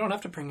 They don't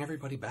have to bring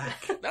everybody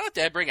back. Not that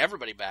they bring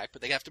everybody back,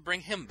 but they have to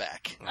bring him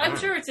back. I'm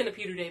sure it's in a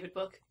Peter David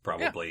book.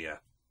 Probably, yeah.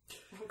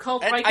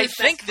 Called And Riker's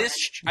I think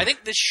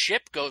Best this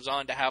ship goes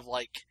on to have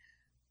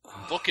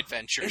book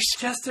adventures. It's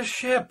just a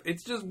ship.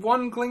 It's just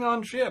one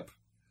Klingon ship.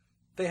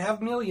 They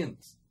have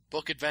millions.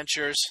 Book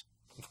adventures.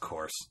 Of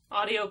course.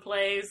 Audio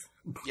plays.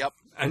 Yep.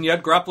 And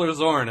yet Grappler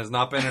Zorn has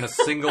not been in a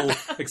single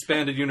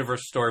expanded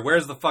universe story.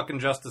 Where's the fucking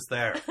justice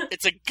there?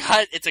 It's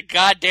a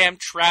goddamn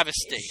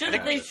travesty.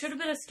 They should have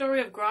been a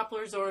story of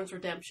Groppler Zorn's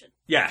redemption.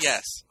 Yes.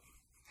 Yes.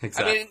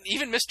 Exactly. I mean,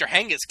 even Mr.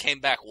 Hengist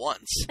came back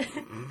once.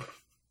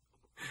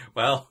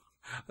 Well,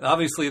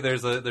 obviously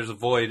there's a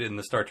void in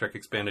the Star Trek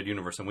expanded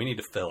universe, and we need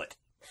to fill it.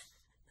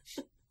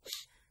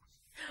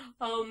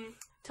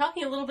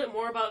 Talking a little bit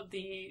more about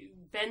the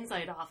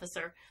Benzite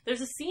officer, there's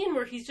a scene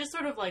where he's just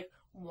sort of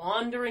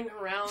wandering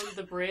around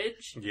the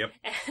bridge. Yep.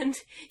 And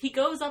he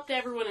goes up to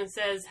everyone and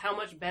says how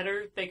much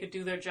better they could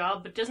do their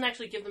job, but doesn't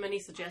actually give them any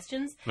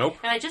suggestions. Nope.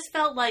 And I just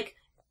felt like,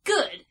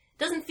 good.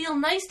 Doesn't feel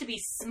nice to be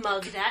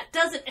smugged at,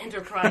 does it,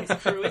 Enterprise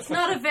crew? It's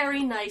not a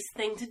very nice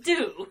thing to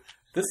do.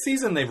 This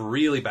season they've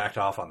really backed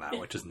off on that,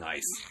 which is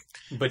nice.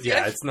 But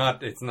yeah, it's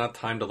not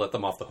time to let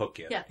them off the hook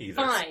yet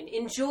either. Fine.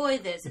 Enjoy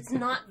this. It's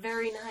not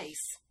very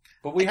nice.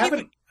 But we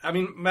haven't... I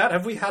mean, Matt,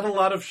 have we had a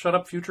lot of Shut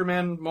Up Future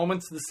Man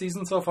moments this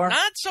season so far?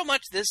 Not so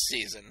much this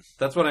season.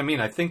 That's what I mean.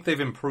 I think they've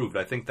improved.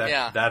 I think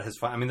that has...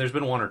 I mean, there's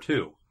been one or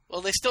two.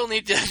 Well, they still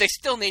need to. They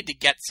still need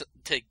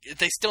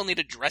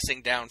a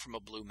dressing down from a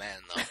blue man,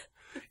 though.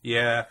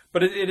 Yeah,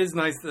 but it is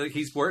nice that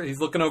he's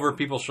looking over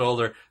people's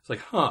shoulder. It's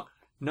like,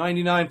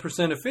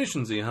 99%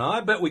 efficiency, huh?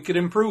 I bet we could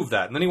improve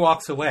that. And then he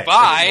walks away.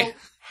 Bye. Well,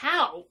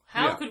 how?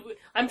 How could we?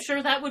 I'm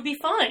sure that would be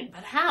fine,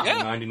 but how?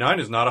 Yeah. 99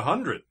 is not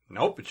 100.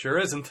 Nope, it sure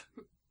isn't.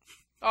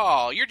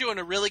 Oh, you're doing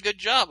a really good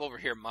job over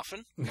here,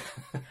 Muffin.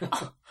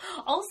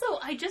 Also,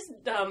 I just,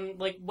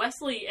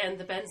 Wesley and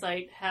the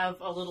Benzite have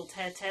a little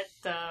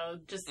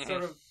tete-a-tete,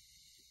 sort of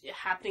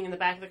happening in the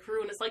back of the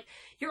crew, and it's like,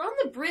 you're on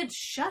the bridge,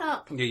 shut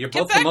up. Yeah, you're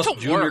Get both the back most to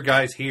junior work.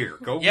 guys here.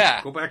 Go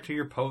back to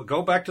your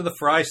go back to the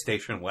fry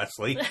station,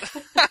 Wesley.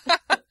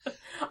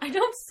 I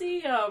don't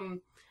see,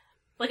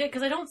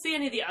 because I don't see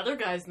any of the other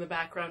guys in the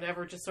background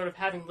ever just sort of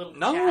having little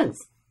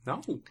chats.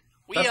 No.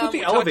 That's what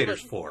the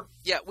elevator's for.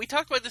 Yeah, we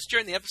talked about this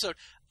during the episode.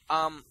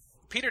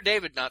 Peter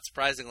David, not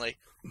surprisingly,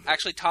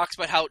 actually talks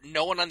about how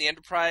no one on the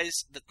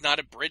Enterprise that's not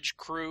a bridge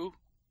crew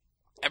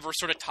ever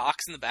sort of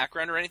talks in the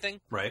background or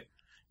anything. Right.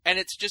 And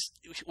it's just,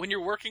 when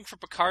you're working for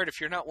Picard, if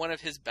you're not one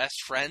of his best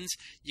friends,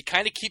 you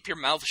kind of keep your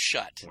mouth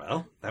shut.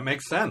 Well, that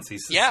makes sense.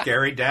 He's a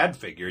scary dad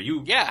figure.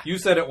 You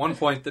said at one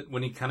point that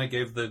when he kind of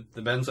gave the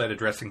Benzite a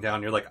dressing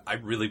down, you're like, I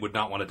really would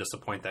not want to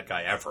disappoint that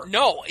guy ever.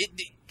 No,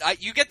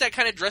 you get that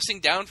kind of dressing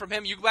down from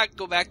him, you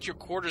go back to your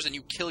quarters and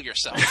you kill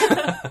yourself.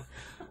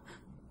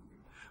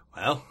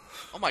 Well.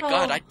 Oh my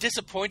god, I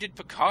disappointed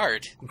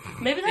Picard.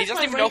 Maybe that's he doesn't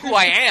why even know who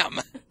I am.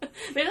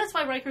 Maybe that's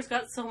why Riker's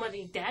got so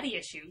many daddy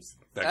issues.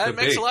 That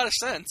makes a lot of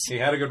sense. He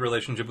had a good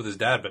relationship with his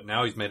dad, but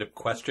now he's made him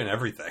question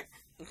everything.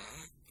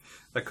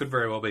 That could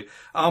very well be.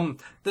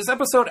 This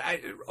episode,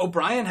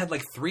 O'Brien had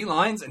 3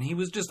 lines, and he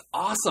was just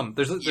awesome.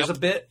 There's a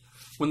bit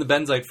when the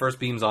Benzite first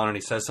beams on, and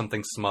he says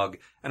something smug,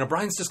 and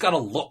O'Brien's just got a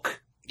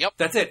look. Yep.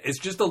 That's it. It's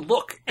just a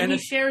look. And he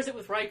shares it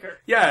with Riker.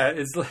 Yeah,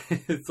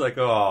 it's like,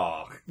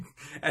 oh.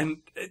 And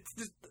it's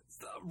just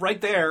right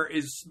there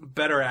is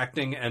better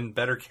acting and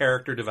better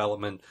character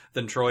development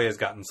than Troy has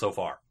gotten so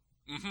far.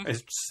 Mm-hmm.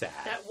 It's sad.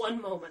 That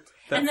one moment.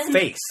 That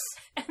face.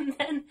 And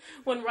then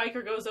when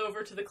Riker goes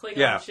over to the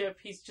Klingon ship,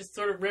 he's just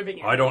sort of ribbing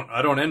it. I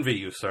don't envy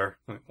you, sir.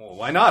 Well,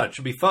 why not? It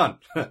should be fun.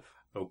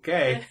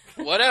 Okay.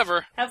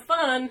 Whatever. Have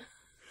fun.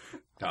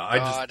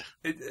 God.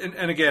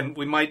 And again,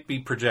 we might be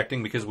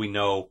projecting because we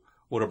know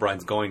what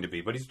O'Brien's going to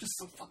be, but he's just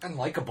so fucking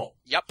likable.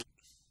 Yep.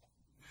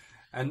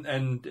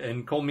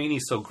 And Cole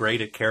Meany's so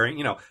great at carrying.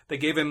 You know, they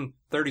gave him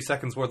 30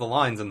 seconds worth of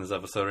lines in this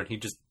episode, and he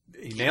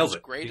nails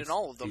it. Great in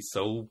all of them. He's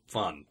so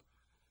fun.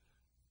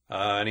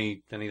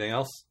 Anything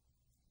else?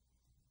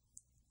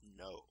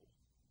 No.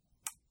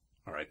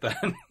 All right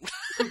then.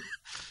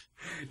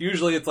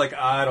 Usually it's like,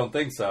 I don't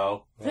think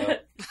so.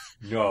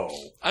 No.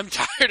 I'm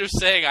tired of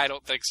saying I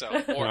don't think so,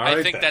 or All right,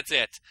 I think then. that's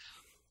it.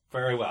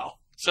 Very well.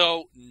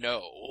 So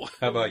no.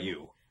 How about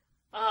you?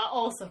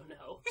 Also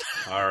no.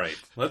 All right.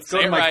 Let's go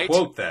Say to my right.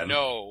 quote then.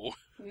 No.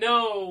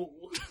 No.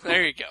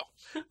 There you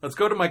go. Let's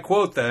go to my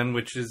quote then,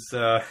 which is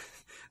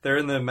they're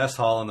in the mess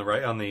hall on the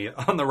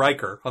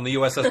Riker, on the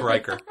USS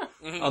Riker,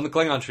 on the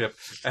Klingon ship,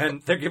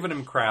 and they're giving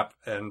him crap,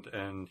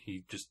 and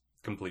he just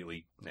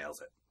completely nails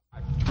it.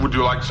 Would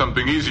you like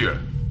something easier?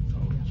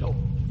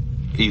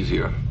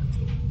 Easier.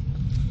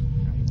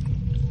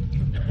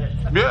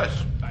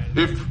 Yes.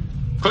 If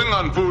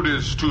Klingon food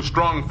is too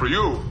strong for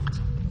you,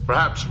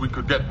 perhaps we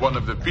could get one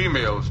of the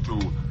females to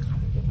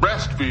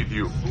breastfeed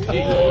you.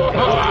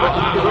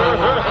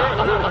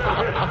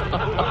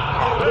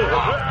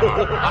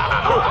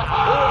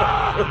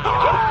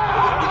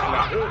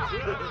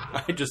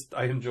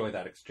 I enjoy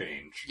that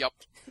exchange. Yep.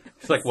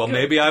 It's like, well,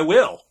 maybe I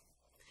will.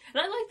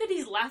 And I like that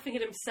he's laughing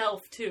at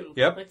himself, too.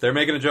 Yep, Like, they're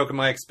making a joke at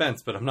my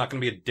expense, but I'm not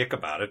going to be a dick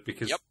about it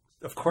because,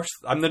 of course,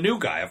 I'm the new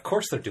guy. Of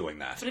course they're doing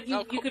that. but if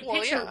you could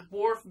picture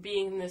Worf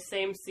being in the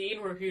same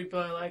scene where he'd be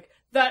like,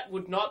 that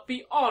would not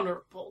be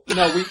honorable.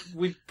 No,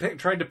 we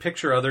tried to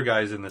picture other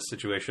guys in this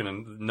situation,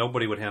 and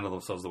nobody would handle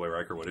themselves the way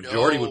Riker would. No.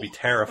 Geordi would be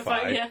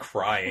terrified, Yeah.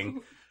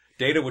 crying.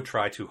 Data would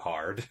try too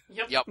hard.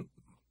 Yep.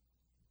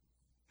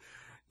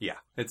 Yeah,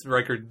 it's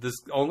Riker.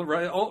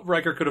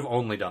 Riker could have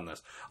only done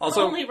this.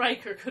 Also, Only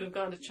Riker could have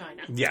gone to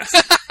China. yes,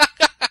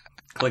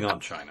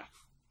 Klingon China,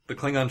 the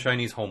Klingon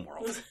Chinese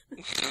homeworld.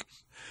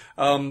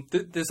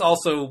 This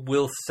also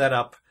will set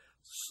up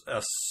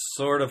a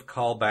sort of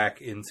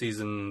callback in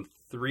season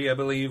 3, I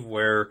believe,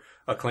 where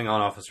a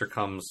Klingon officer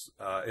comes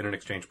in an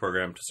exchange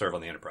program to serve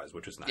on the Enterprise,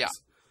 which is nice. Yeah.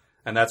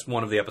 And that's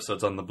one of the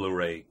episodes on the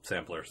Blu-ray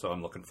sampler, so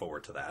I'm looking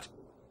forward to that.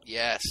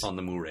 Yes. On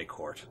the Murray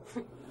court.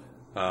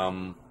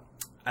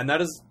 And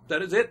that is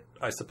it,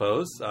 I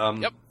suppose.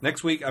 Yep.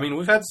 Next week, I mean,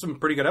 we've had some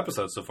pretty good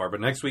episodes so far,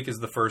 but next week is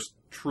the first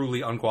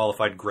truly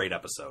unqualified great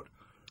episode.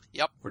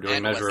 Yep. We're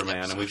doing Measure of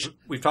Man, and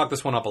we've talked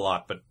this one up a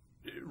lot, but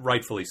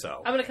rightfully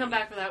so. I'm going to come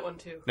back for that one,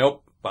 too.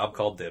 Nope, Bob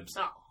called dibs.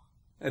 Oh.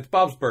 It's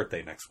Bob's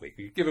birthday next week.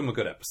 You give him a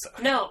good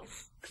episode. No.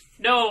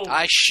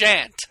 I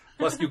shan't.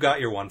 Plus, you got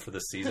your one for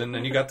this season,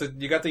 and you got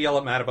to yell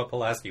at Matt about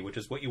Pulaski, which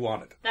is what you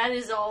wanted. That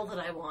is all that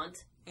I want.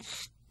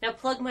 Now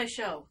plug my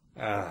show.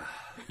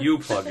 You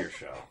plug your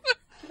show.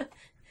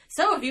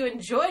 So, if you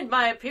enjoyed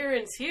my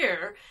appearance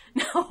here,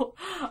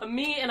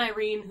 me and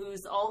Irene, who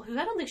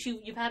I don't think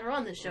you've had her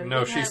on this show.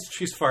 No,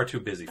 she's far too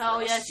busy for us. Oh,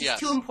 yeah, she's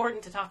too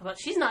important to talk about.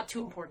 She's not too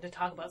important to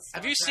talk about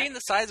Star Have you Trek. seen the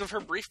size of her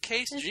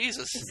briefcase?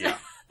 Jesus. Yeah.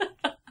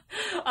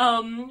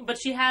 But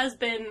she has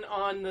been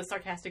on the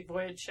Sarcastic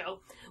Voyage show.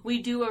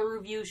 We do a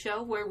review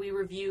show where we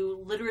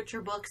review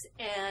literature books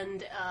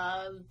and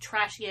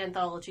trashy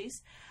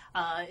anthologies.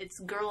 It's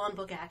Girl on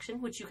Book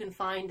Action, which you can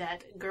find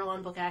at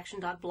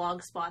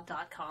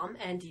girlonbookaction.blogspot.com,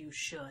 and you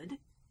should.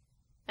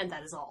 And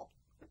that is all.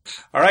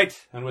 All right,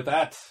 and with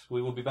that,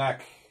 we will be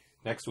back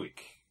next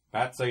week.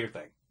 Matt, say your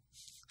thing.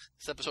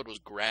 This episode was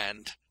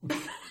grand.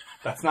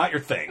 That's not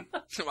your thing.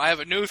 I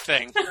have a new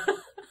thing.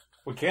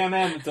 We can't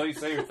end until you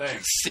say your thing.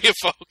 See you,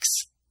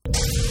 folks.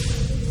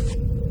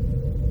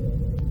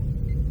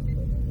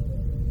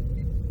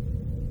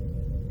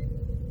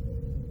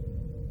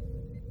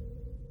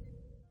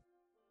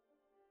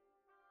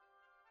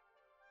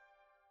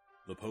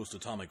 The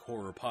Post-Atomic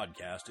Horror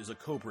Podcast is a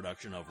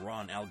co-production of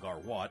Ron Algar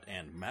Watt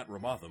and Matt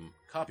Robotham,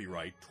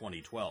 copyright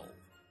 2012.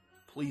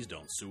 Please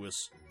don't sue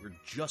us. We're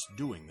just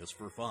doing this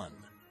for fun.